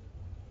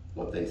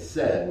 What they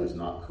said was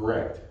not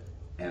correct,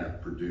 and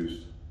it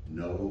produced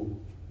no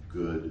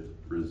good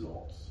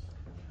results.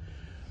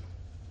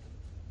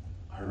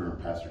 I remember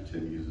Pastor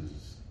Tim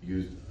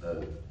used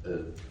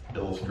an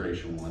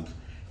illustration once,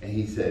 and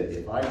he said,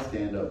 if I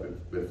stand up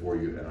before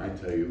you and I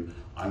tell you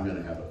I'm going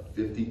to have a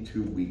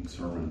 52-week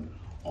sermon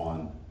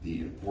on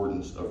the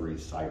importance of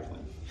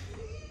recycling,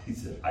 he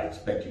said, I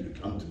expect you to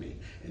come to me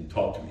and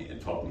talk to me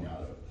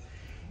out of it.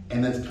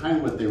 And that's kind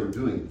of what they were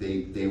doing.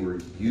 They were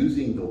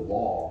using the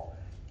law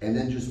and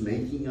then just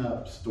making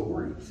up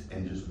stories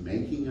and just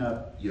making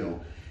up,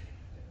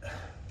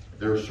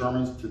 there are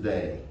sermons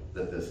today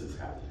that this is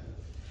happening.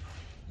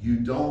 You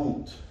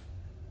don't,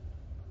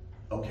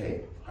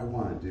 okay, I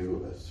want to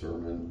do a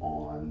sermon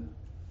on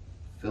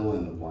fill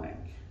in the blank.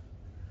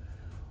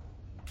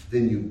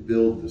 Then you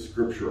build the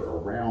scripture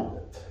around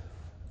it.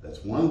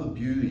 That's one of the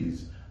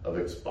beauties of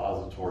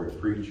expository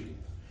preaching,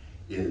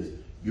 is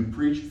you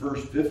preached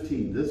verse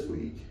 15 this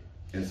week,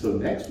 and so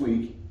next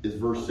week is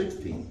verse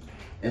 16.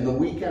 And the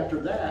week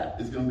after that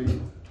is going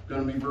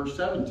to be verse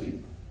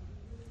 17.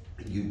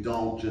 You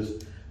don't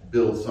just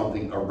build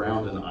something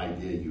around an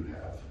idea you have.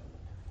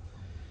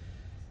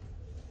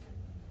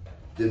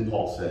 Then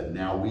Paul said,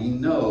 now we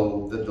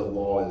know that the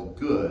law is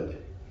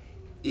good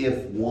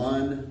if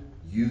one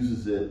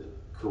uses it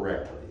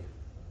correctly.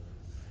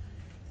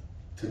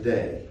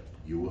 Today,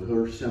 you will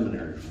hear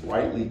seminaries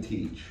rightly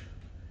teach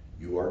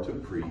you are to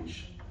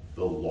preach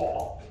the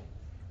law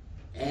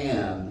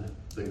and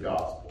the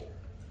gospel.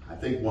 I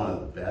think one of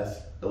the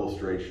best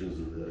illustrations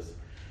of this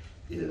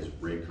is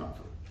Ray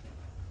Comfort.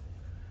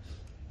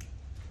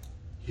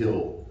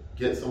 He'll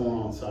get someone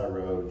on the side of the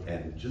road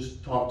and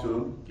just talk to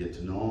him, get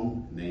to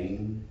know him,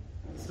 name,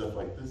 and stuff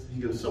like this.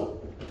 He goes,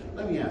 so,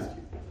 let me ask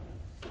you,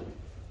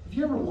 have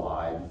you ever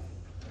lied?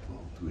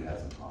 Well, who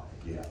hasn't lied?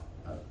 Yeah,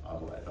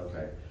 I've lied.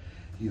 Okay.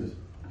 He goes,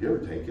 have you ever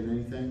taken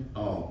anything?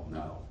 Oh,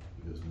 no.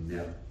 He goes,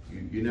 never.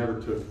 You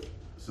never took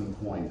some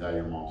coins out of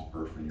your mom's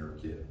purse when you were a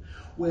kid.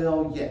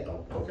 Well, yeah.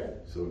 Oh, okay.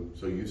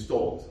 So you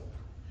stole something.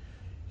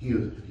 He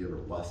goes, have you ever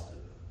lusted?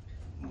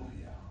 Oh,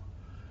 yeah.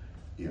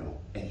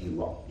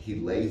 And he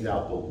lays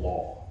out the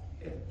law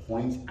and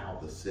points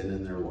out the sin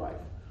in their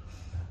life.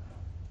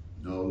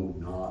 No,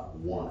 not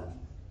one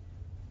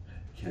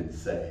can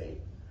say,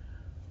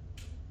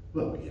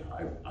 well, yeah,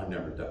 I've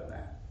never done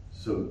that.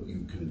 So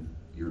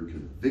you're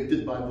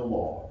convicted by the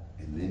law,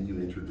 and then you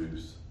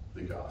introduce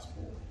the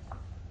gospel.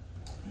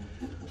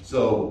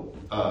 So,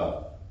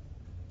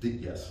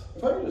 yes.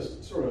 If I could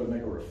just sort of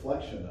make a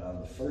reflection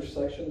on the first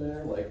section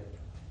there, like,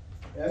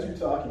 as you're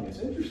talking, it's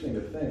interesting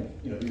to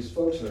think, these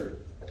folks are,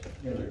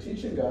 they're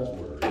teaching God's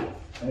word,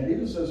 and it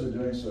even says they're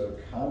doing so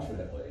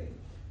confidently,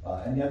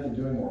 and yet they're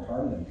doing more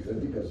harm than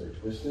good because they're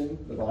twisting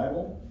the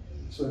Bible.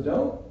 So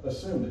don't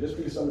assume that just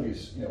because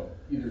somebody's,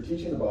 either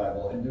teaching the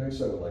Bible and doing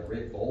so with like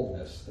great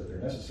boldness, that they're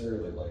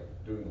necessarily like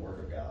doing the work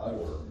of God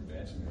or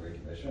advancing the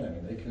Great Commission. I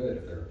mean, they could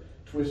if they're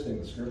twisting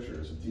the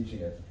scriptures and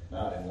teaching it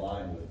not in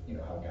line with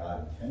how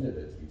God intended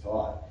it to be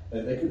taught.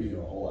 They could be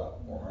doing a whole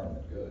lot more harm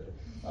than good.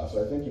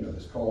 So I think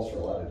this calls for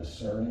a lot of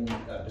discernment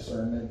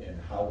in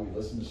how we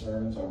listen to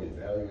sermons, how we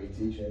evaluate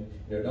teaching.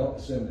 Don't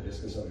assume that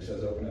just because somebody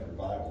says open up your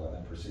Bible and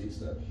then proceeds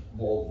to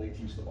boldly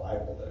teach the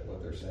Bible that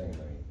what they're saying is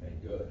any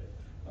good.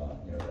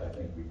 I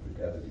think we've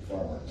got to be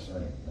far more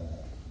discerning than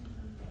that.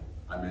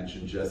 I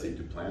mentioned Jesse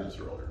Duplantis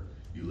earlier.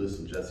 You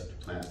listen to Jesse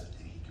Duplantis,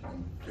 and he can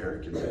be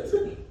very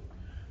convincing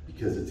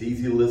because it's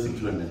easy to listen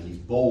to him, and he's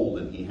bold,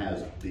 and he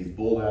has these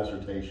bold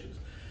assertions.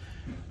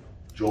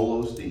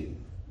 Joel Osteen,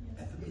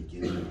 at the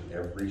beginning of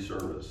every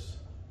service,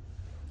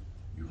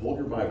 you hold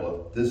your Bible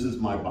up. This is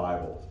my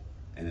Bible,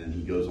 and then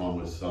he goes on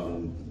with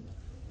some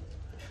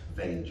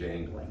vain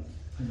jangling.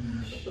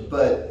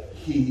 But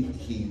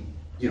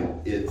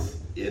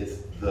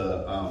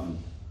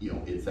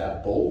it's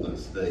that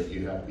boldness that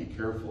you have to be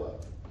careful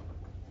of.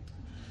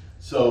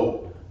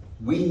 So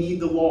we need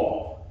the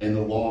law, and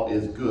the law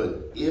is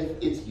good if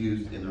it's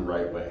used in the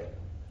right way.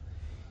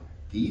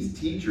 These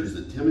teachers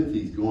that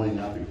Timothy's going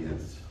up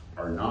against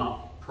are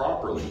not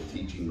properly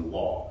teaching the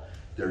law.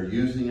 They're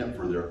using it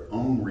for their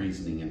own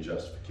reasoning and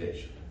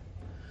justification.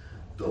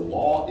 The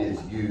law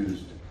is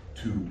used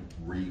to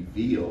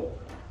reveal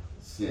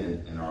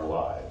sin in our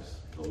lives.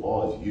 The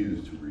law is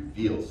used to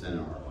reveal sin in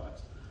our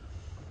lives.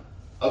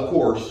 Of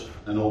course,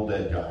 an old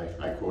dead guy,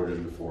 I quoted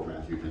him before,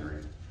 Matthew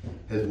Henry,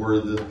 has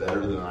worded this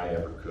better than I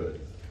ever could.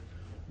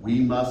 We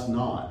must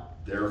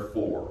not,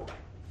 therefore,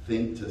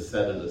 think to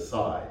set it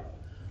aside,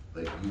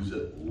 but use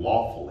it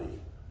lawfully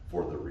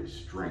for the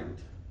restraint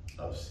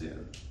of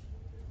sin.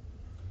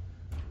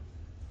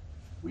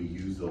 We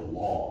use the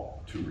law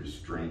to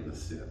restrain the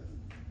sin.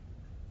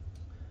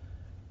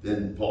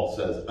 Then Paul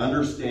says,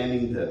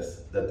 understanding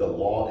this, that the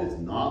law is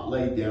not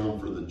laid down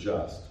for the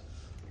just,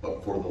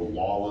 but for the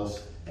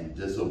lawless and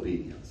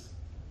disobedient,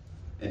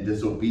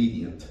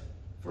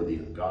 for the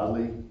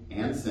ungodly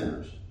and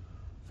sinners,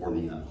 for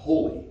the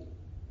unholy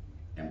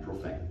and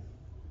profane.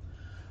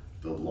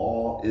 The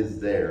law is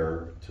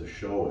there to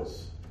show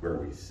us where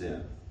we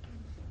sin.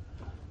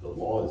 The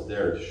law is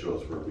there to show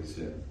us where we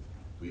sin.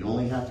 We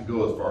only have to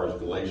go as far as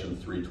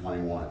Galatians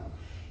 3:21.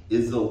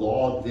 Is the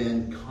law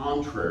then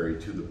contrary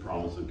to the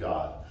promise of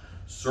God?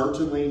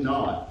 Certainly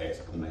not,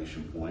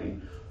 exclamation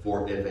point.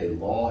 For if a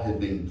law had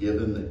been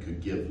given that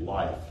could give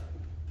life,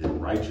 then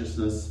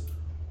righteousness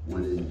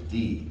would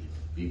indeed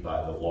be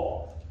by the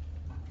law.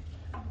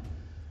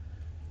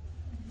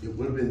 It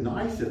would have been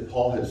nice if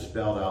Paul had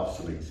spelled out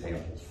some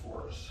examples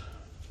for us.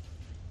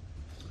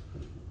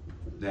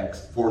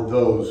 Next, for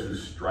those who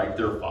strike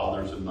their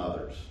fathers and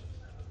mothers,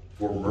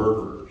 for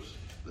murderers,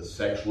 the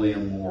sexually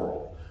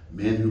immoral,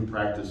 men who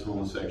practice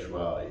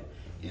homosexuality,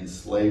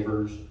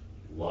 enslavers,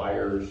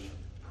 liars,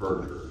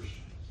 perjurers.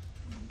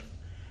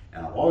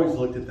 And I've always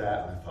looked at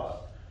that and I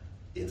thought,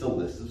 it's a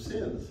list of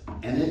sins.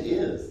 And it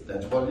is.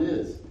 That's what it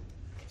is.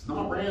 It's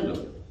not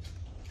random.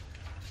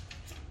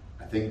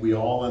 I think we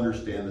all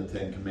understand the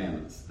Ten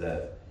Commandments,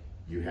 that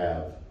you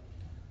have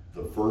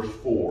the first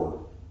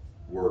four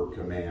were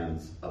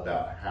commands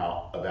about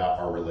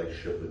our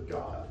relationship with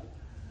God.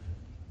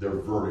 They're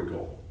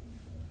vertical.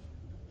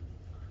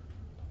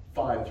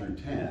 5 through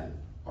 10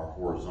 are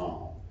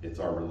horizontal. It's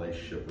our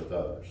relationship with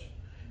others.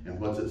 And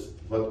what's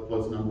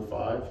number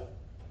 5?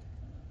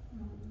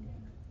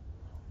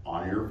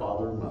 Honor your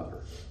father and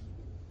mother,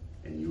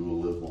 and you will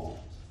live long.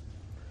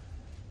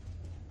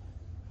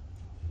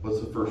 What's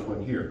the first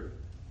one here?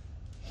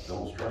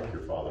 Don't strike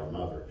your father and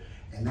mother.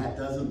 And that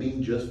doesn't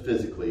mean just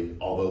physically,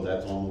 although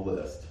that's on the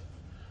list.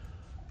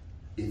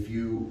 If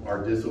you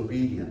are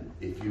disobedient,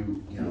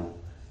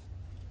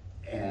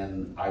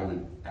 and I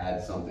would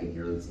add something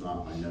here that's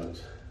not my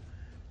notes.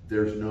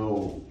 There's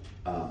no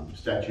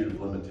statute of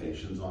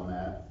limitations on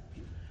that.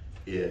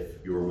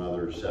 If your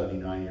mother is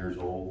 79 years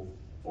old,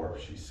 or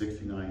if she's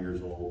 69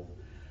 years old,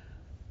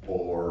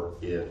 or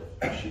if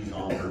she's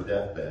on her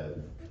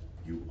deathbed,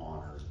 you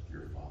honor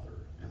your father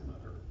and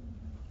mother.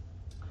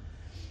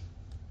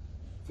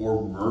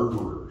 For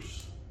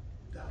murderers,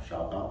 thou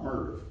shalt not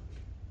murder.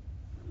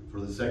 For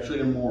the sexually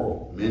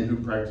immoral, men who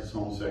practice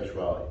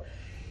homosexuality.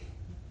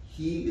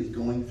 He is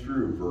going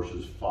through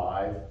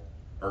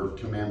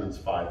commandments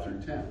 5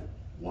 through 10,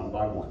 one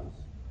by one.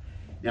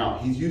 Now,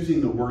 he's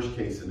using the worst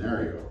case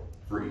scenario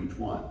for each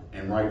one,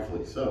 and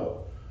rightfully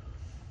so.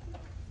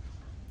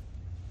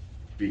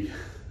 It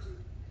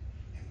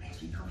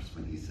makes me nervous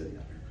when he's sitting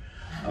up here.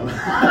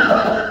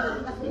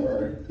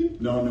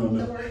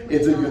 No.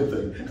 It's a good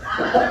thing.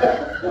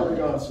 I'll be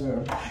gone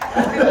soon.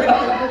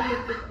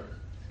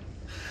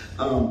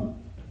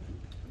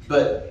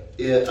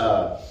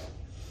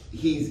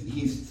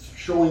 He's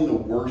showing the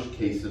worst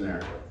case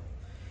scenario.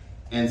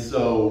 And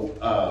so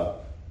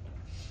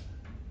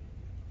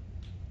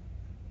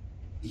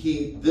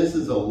this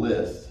is a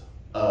list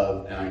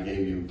of, and I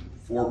gave you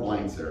 4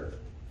 blanks there,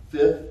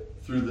 5th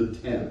through the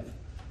 10th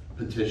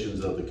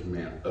petitions of the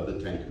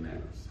Ten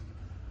Commandments.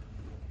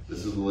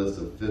 This is a list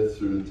of 5th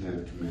through the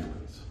 10th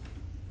commandments.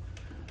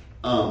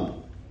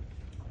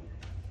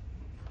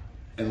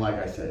 And like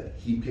I said,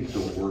 he picked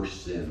the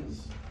worst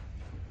sins.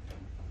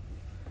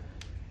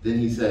 Then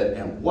he said,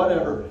 and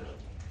whatever,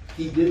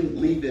 he didn't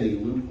leave any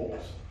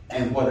loopholes.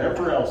 And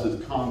whatever else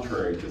is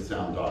contrary to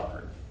sound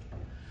doctrine.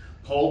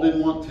 Paul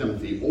didn't want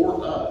Timothy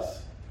or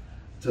us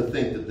to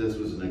think that this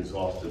was an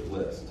exhaustive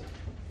list.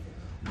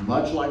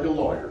 Much like a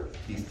lawyer,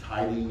 he's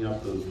tidying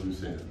up those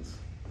loose ends.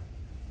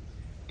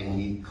 And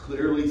he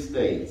clearly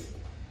states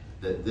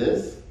that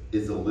this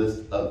is a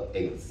list of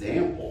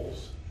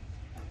examples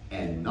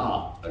and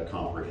not a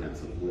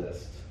comprehensive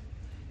list.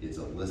 It's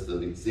a list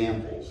of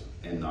examples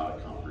and not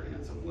a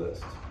comprehensive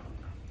list.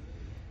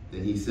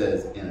 Then he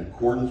says, in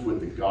accordance with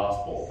the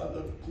gospel of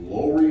the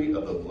glory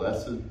of the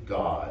blessed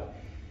God,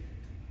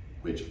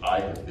 which I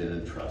have been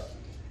entrusted.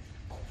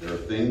 There are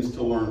things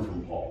to learn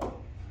from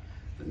Paul.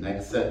 The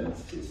next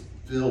sentence is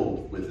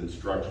filled with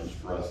instructions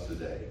for us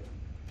today.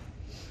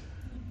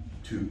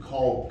 To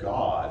call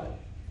God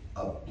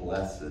a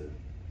blessed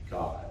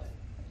God.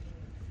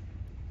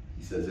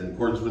 He says, in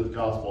accordance with the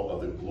gospel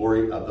of the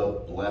glory of the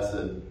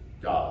blessed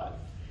God.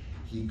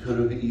 He could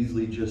have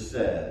easily just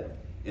said,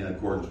 in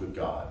accordance with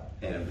God,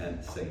 and it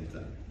meant the same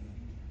thing.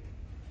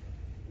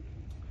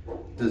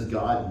 Does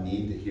God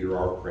need to hear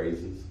our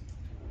praises?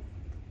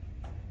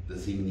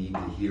 Does he need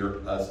to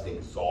hear us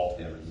exalt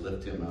him and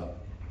lift him up?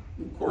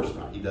 Of course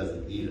not. He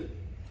doesn't need it.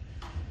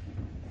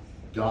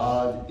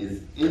 God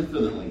is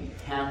infinitely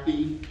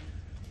happy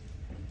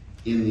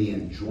in the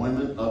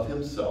enjoyment of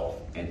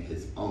himself and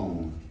his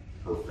own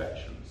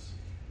perfections.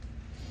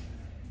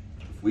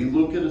 If we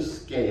look at a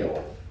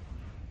scale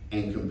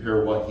and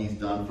compare what he's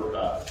done for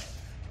us,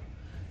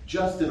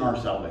 just in our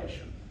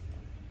salvation,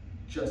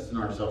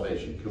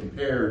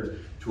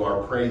 compared to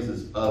our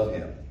praises of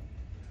him,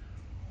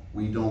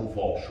 we don't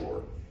fall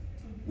short.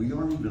 We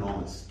aren't even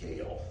on a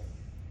scale.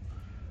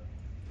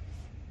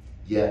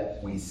 Yet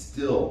we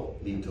still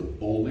need to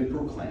boldly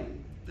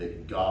proclaim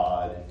that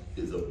God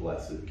is a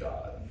blessed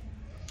God.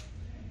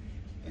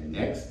 And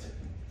next,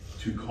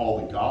 to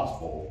call the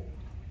gospel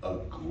a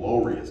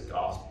glorious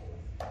gospel.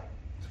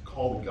 To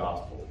call the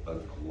gospel a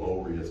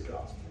glorious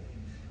gospel.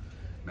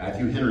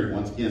 Matthew Henry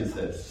once again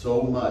said,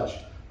 so much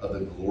of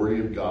the glory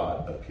of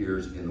God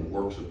appears in the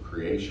works of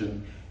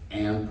creation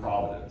and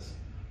providence,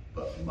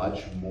 but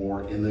much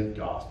more in the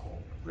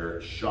gospel, where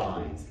it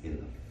shines in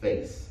the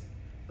face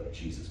of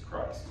Jesus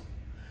Christ.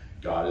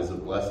 God is a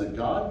blessed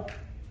God,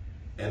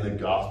 and the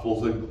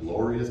gospel is a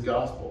glorious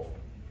gospel.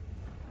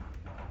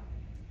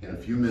 In a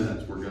few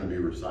minutes, we're going to be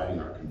reciting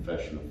our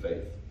confession of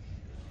faith.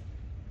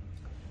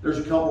 There's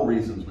a couple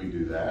reasons we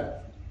do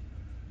that.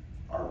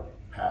 Our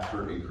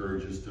pastor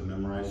encourages to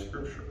memorize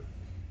Scripture.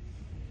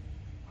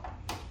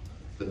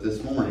 But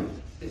this morning,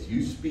 as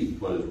you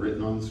speak what is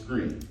written on the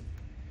screen,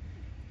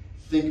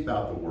 think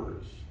about the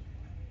words.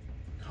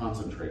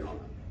 Concentrate on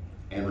them.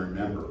 And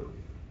remember,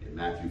 in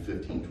Matthew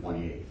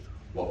 15:28,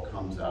 what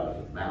comes out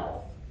of the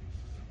mouth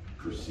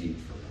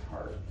proceeds from the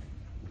heart.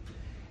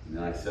 And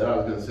then I said I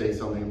was going to say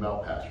something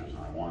about pastors, and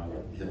I wanted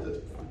to hit this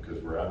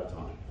because we're out of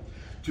time.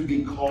 To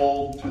be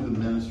called to the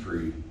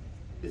ministry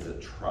is a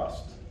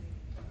trust.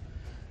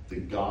 The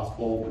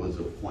gospel was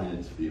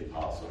appointed to the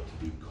apostle.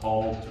 To be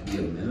called to be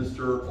a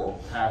minister or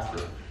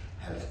pastor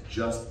has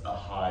just a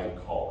high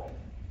calling.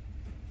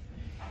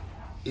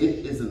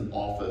 It is an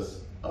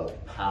office of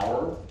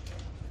power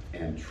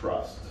and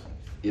trust.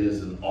 It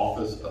is an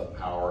office of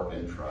power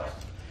and trust.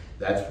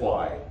 That's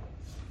why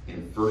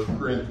in 1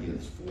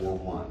 Corinthians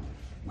 4:1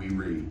 we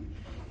read,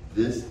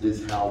 this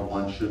is how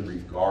one should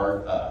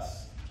regard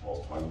us.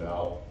 Paul's talking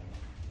about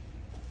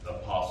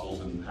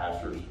apostles and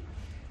pastors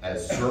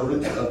as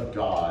servants of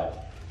God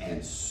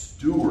and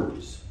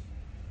stewards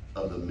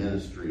of the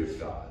ministry of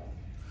God.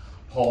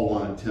 Paul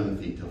wanted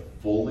Timothy to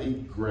fully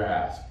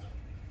grasp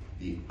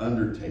the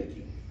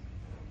undertaking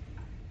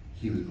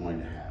he was going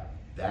to have.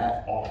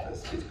 That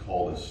office is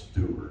called a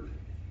steward.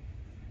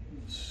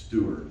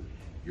 Steward.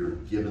 You're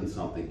given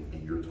something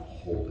and you're to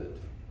hold it.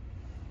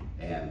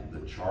 And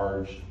the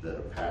charge that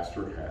a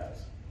pastor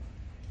has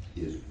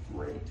is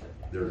great.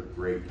 There's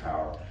great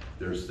power.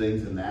 There's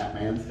things in that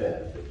man's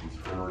head that he's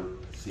heard,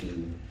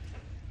 seen,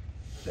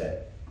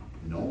 that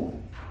no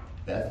one,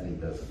 Bethany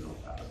doesn't know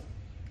about it.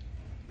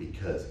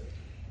 Because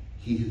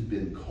he has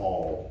been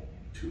called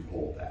to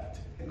hold that.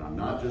 And I'm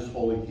not just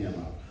holding him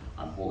up.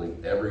 I'm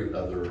holding every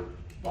other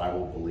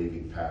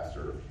Bible-believing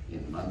pastor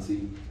in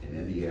Muncie, in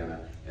Indiana,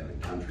 and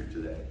the country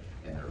today.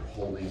 And they're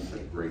holding the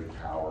great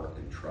power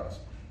and trust.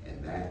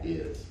 And that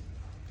is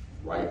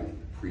rightly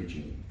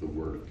preaching the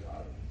Word of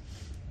God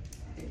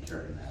and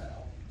carrying that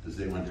out. Does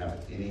anyone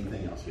have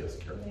anything else? Yes,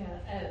 Carol. Yeah,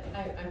 and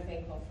I'm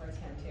thankful for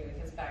Tim too,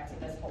 because back to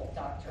this whole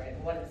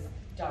doctrine. What is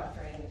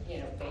doctrine,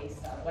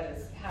 based on?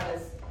 How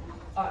does,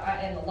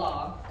 in the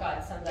law,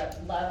 God sums up,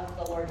 love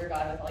the Lord your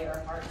God with all your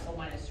heart, soul,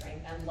 mind, and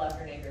strength, and love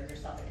your neighbor as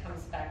yourself. It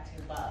comes back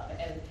to love.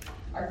 And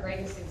our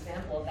greatest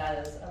example of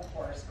that is, of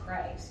course,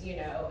 Christ,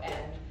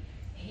 and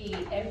he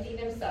emptied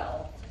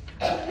himself,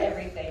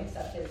 everything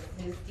except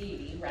his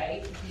deity,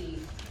 right?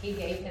 He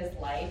gave his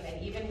life,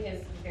 and even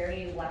his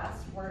very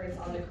last words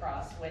on the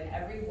cross, when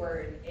every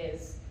word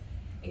is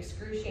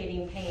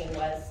excruciating pain,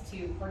 was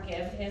to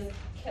forgive his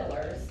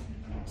killers,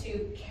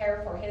 to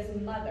care for his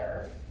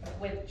mother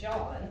with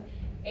John,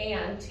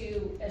 and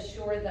to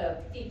assure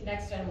the thief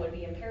next to him would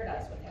be in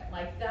paradise with him.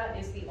 Like, that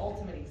is the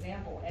ultimate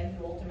example, and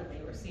who ultimately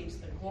receives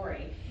the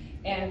glory.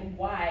 And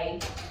why,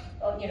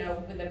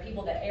 with the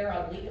people that err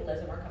on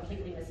legalism are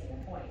completely missing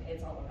the point.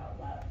 It's all about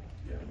love.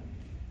 Yeah.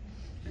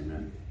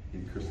 Amen.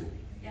 And Christy?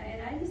 Yeah,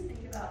 and I just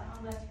think about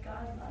how much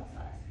God loves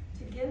us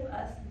to give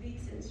us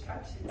these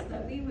instructions,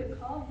 that we would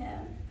call him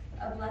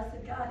a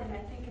blessed God. And I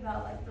think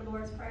about, like, the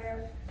Lord's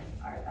Prayer,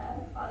 our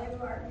Father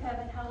who art in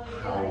heaven, hallowed be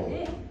thy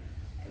name.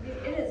 I mean,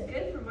 it is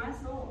good for my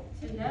soul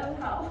to know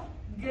how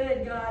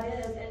good God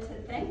is and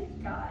to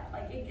thank God.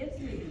 Like, it gives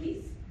me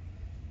peace.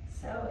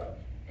 So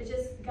it's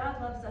just,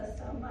 God loves us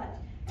so much.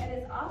 And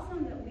it's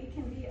awesome that we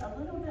can be a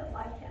little bit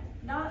like him.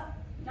 Not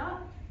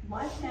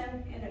like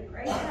him in a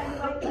great kind of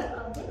way, but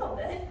a little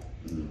bit.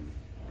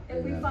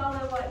 If we follow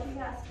what he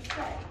has to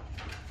say.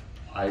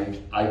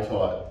 I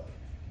taught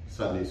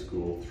Sunday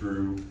school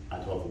I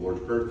taught the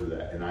Lord's Prayer through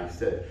that, and I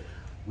said,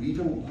 we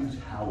don't use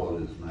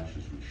hallowed as much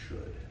as we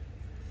should.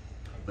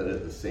 But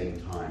at the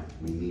same time,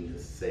 we need to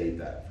save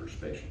that for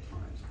special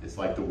times. It's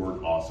like the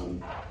word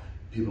awesome.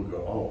 People go,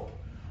 oh,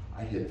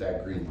 I hit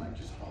that green light.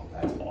 Just, oh,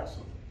 that's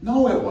awesome.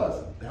 No, it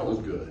wasn't. That was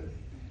good.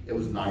 It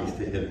was nice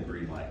to hit a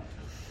green light.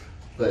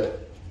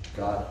 But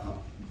God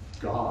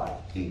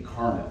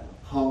incarnate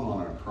hung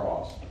on a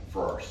cross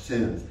for our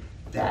sins.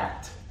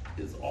 That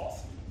is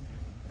awesome.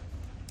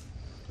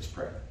 Let's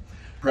pray.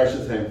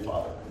 Precious Heavenly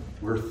Father,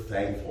 we're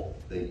thankful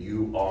that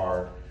you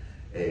are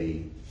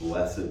a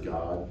blessed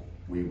God.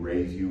 We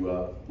raise you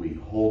up. We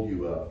hold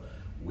you up.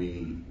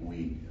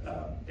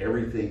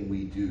 Everything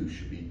we do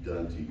should be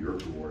done to your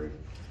glory.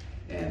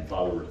 And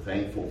Father, we're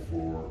thankful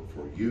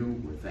for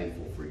you. We're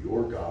thankful for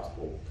your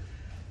gospel.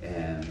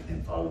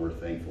 And Father, we're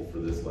thankful for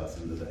this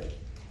lesson today.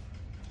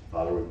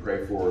 Father, we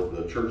pray for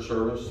the church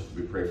service.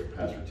 We pray for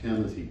Pastor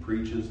Tim as he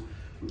preaches.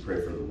 We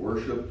pray for the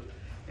worship.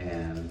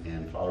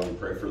 And Father, we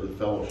pray for the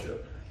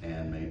fellowship.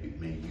 And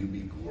may you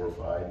be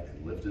glorified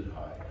and lifted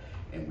high.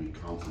 And we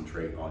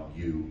concentrate on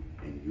you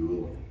and you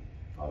alone.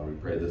 Father, we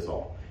pray this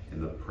all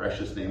in the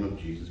precious name of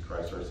Jesus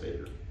Christ our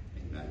Savior.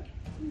 Amen.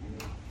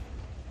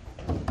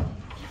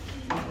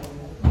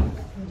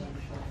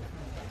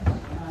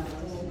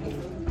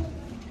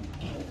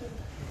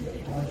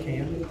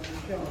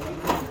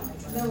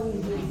 No,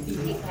 we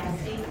take that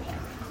seat.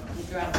 You drop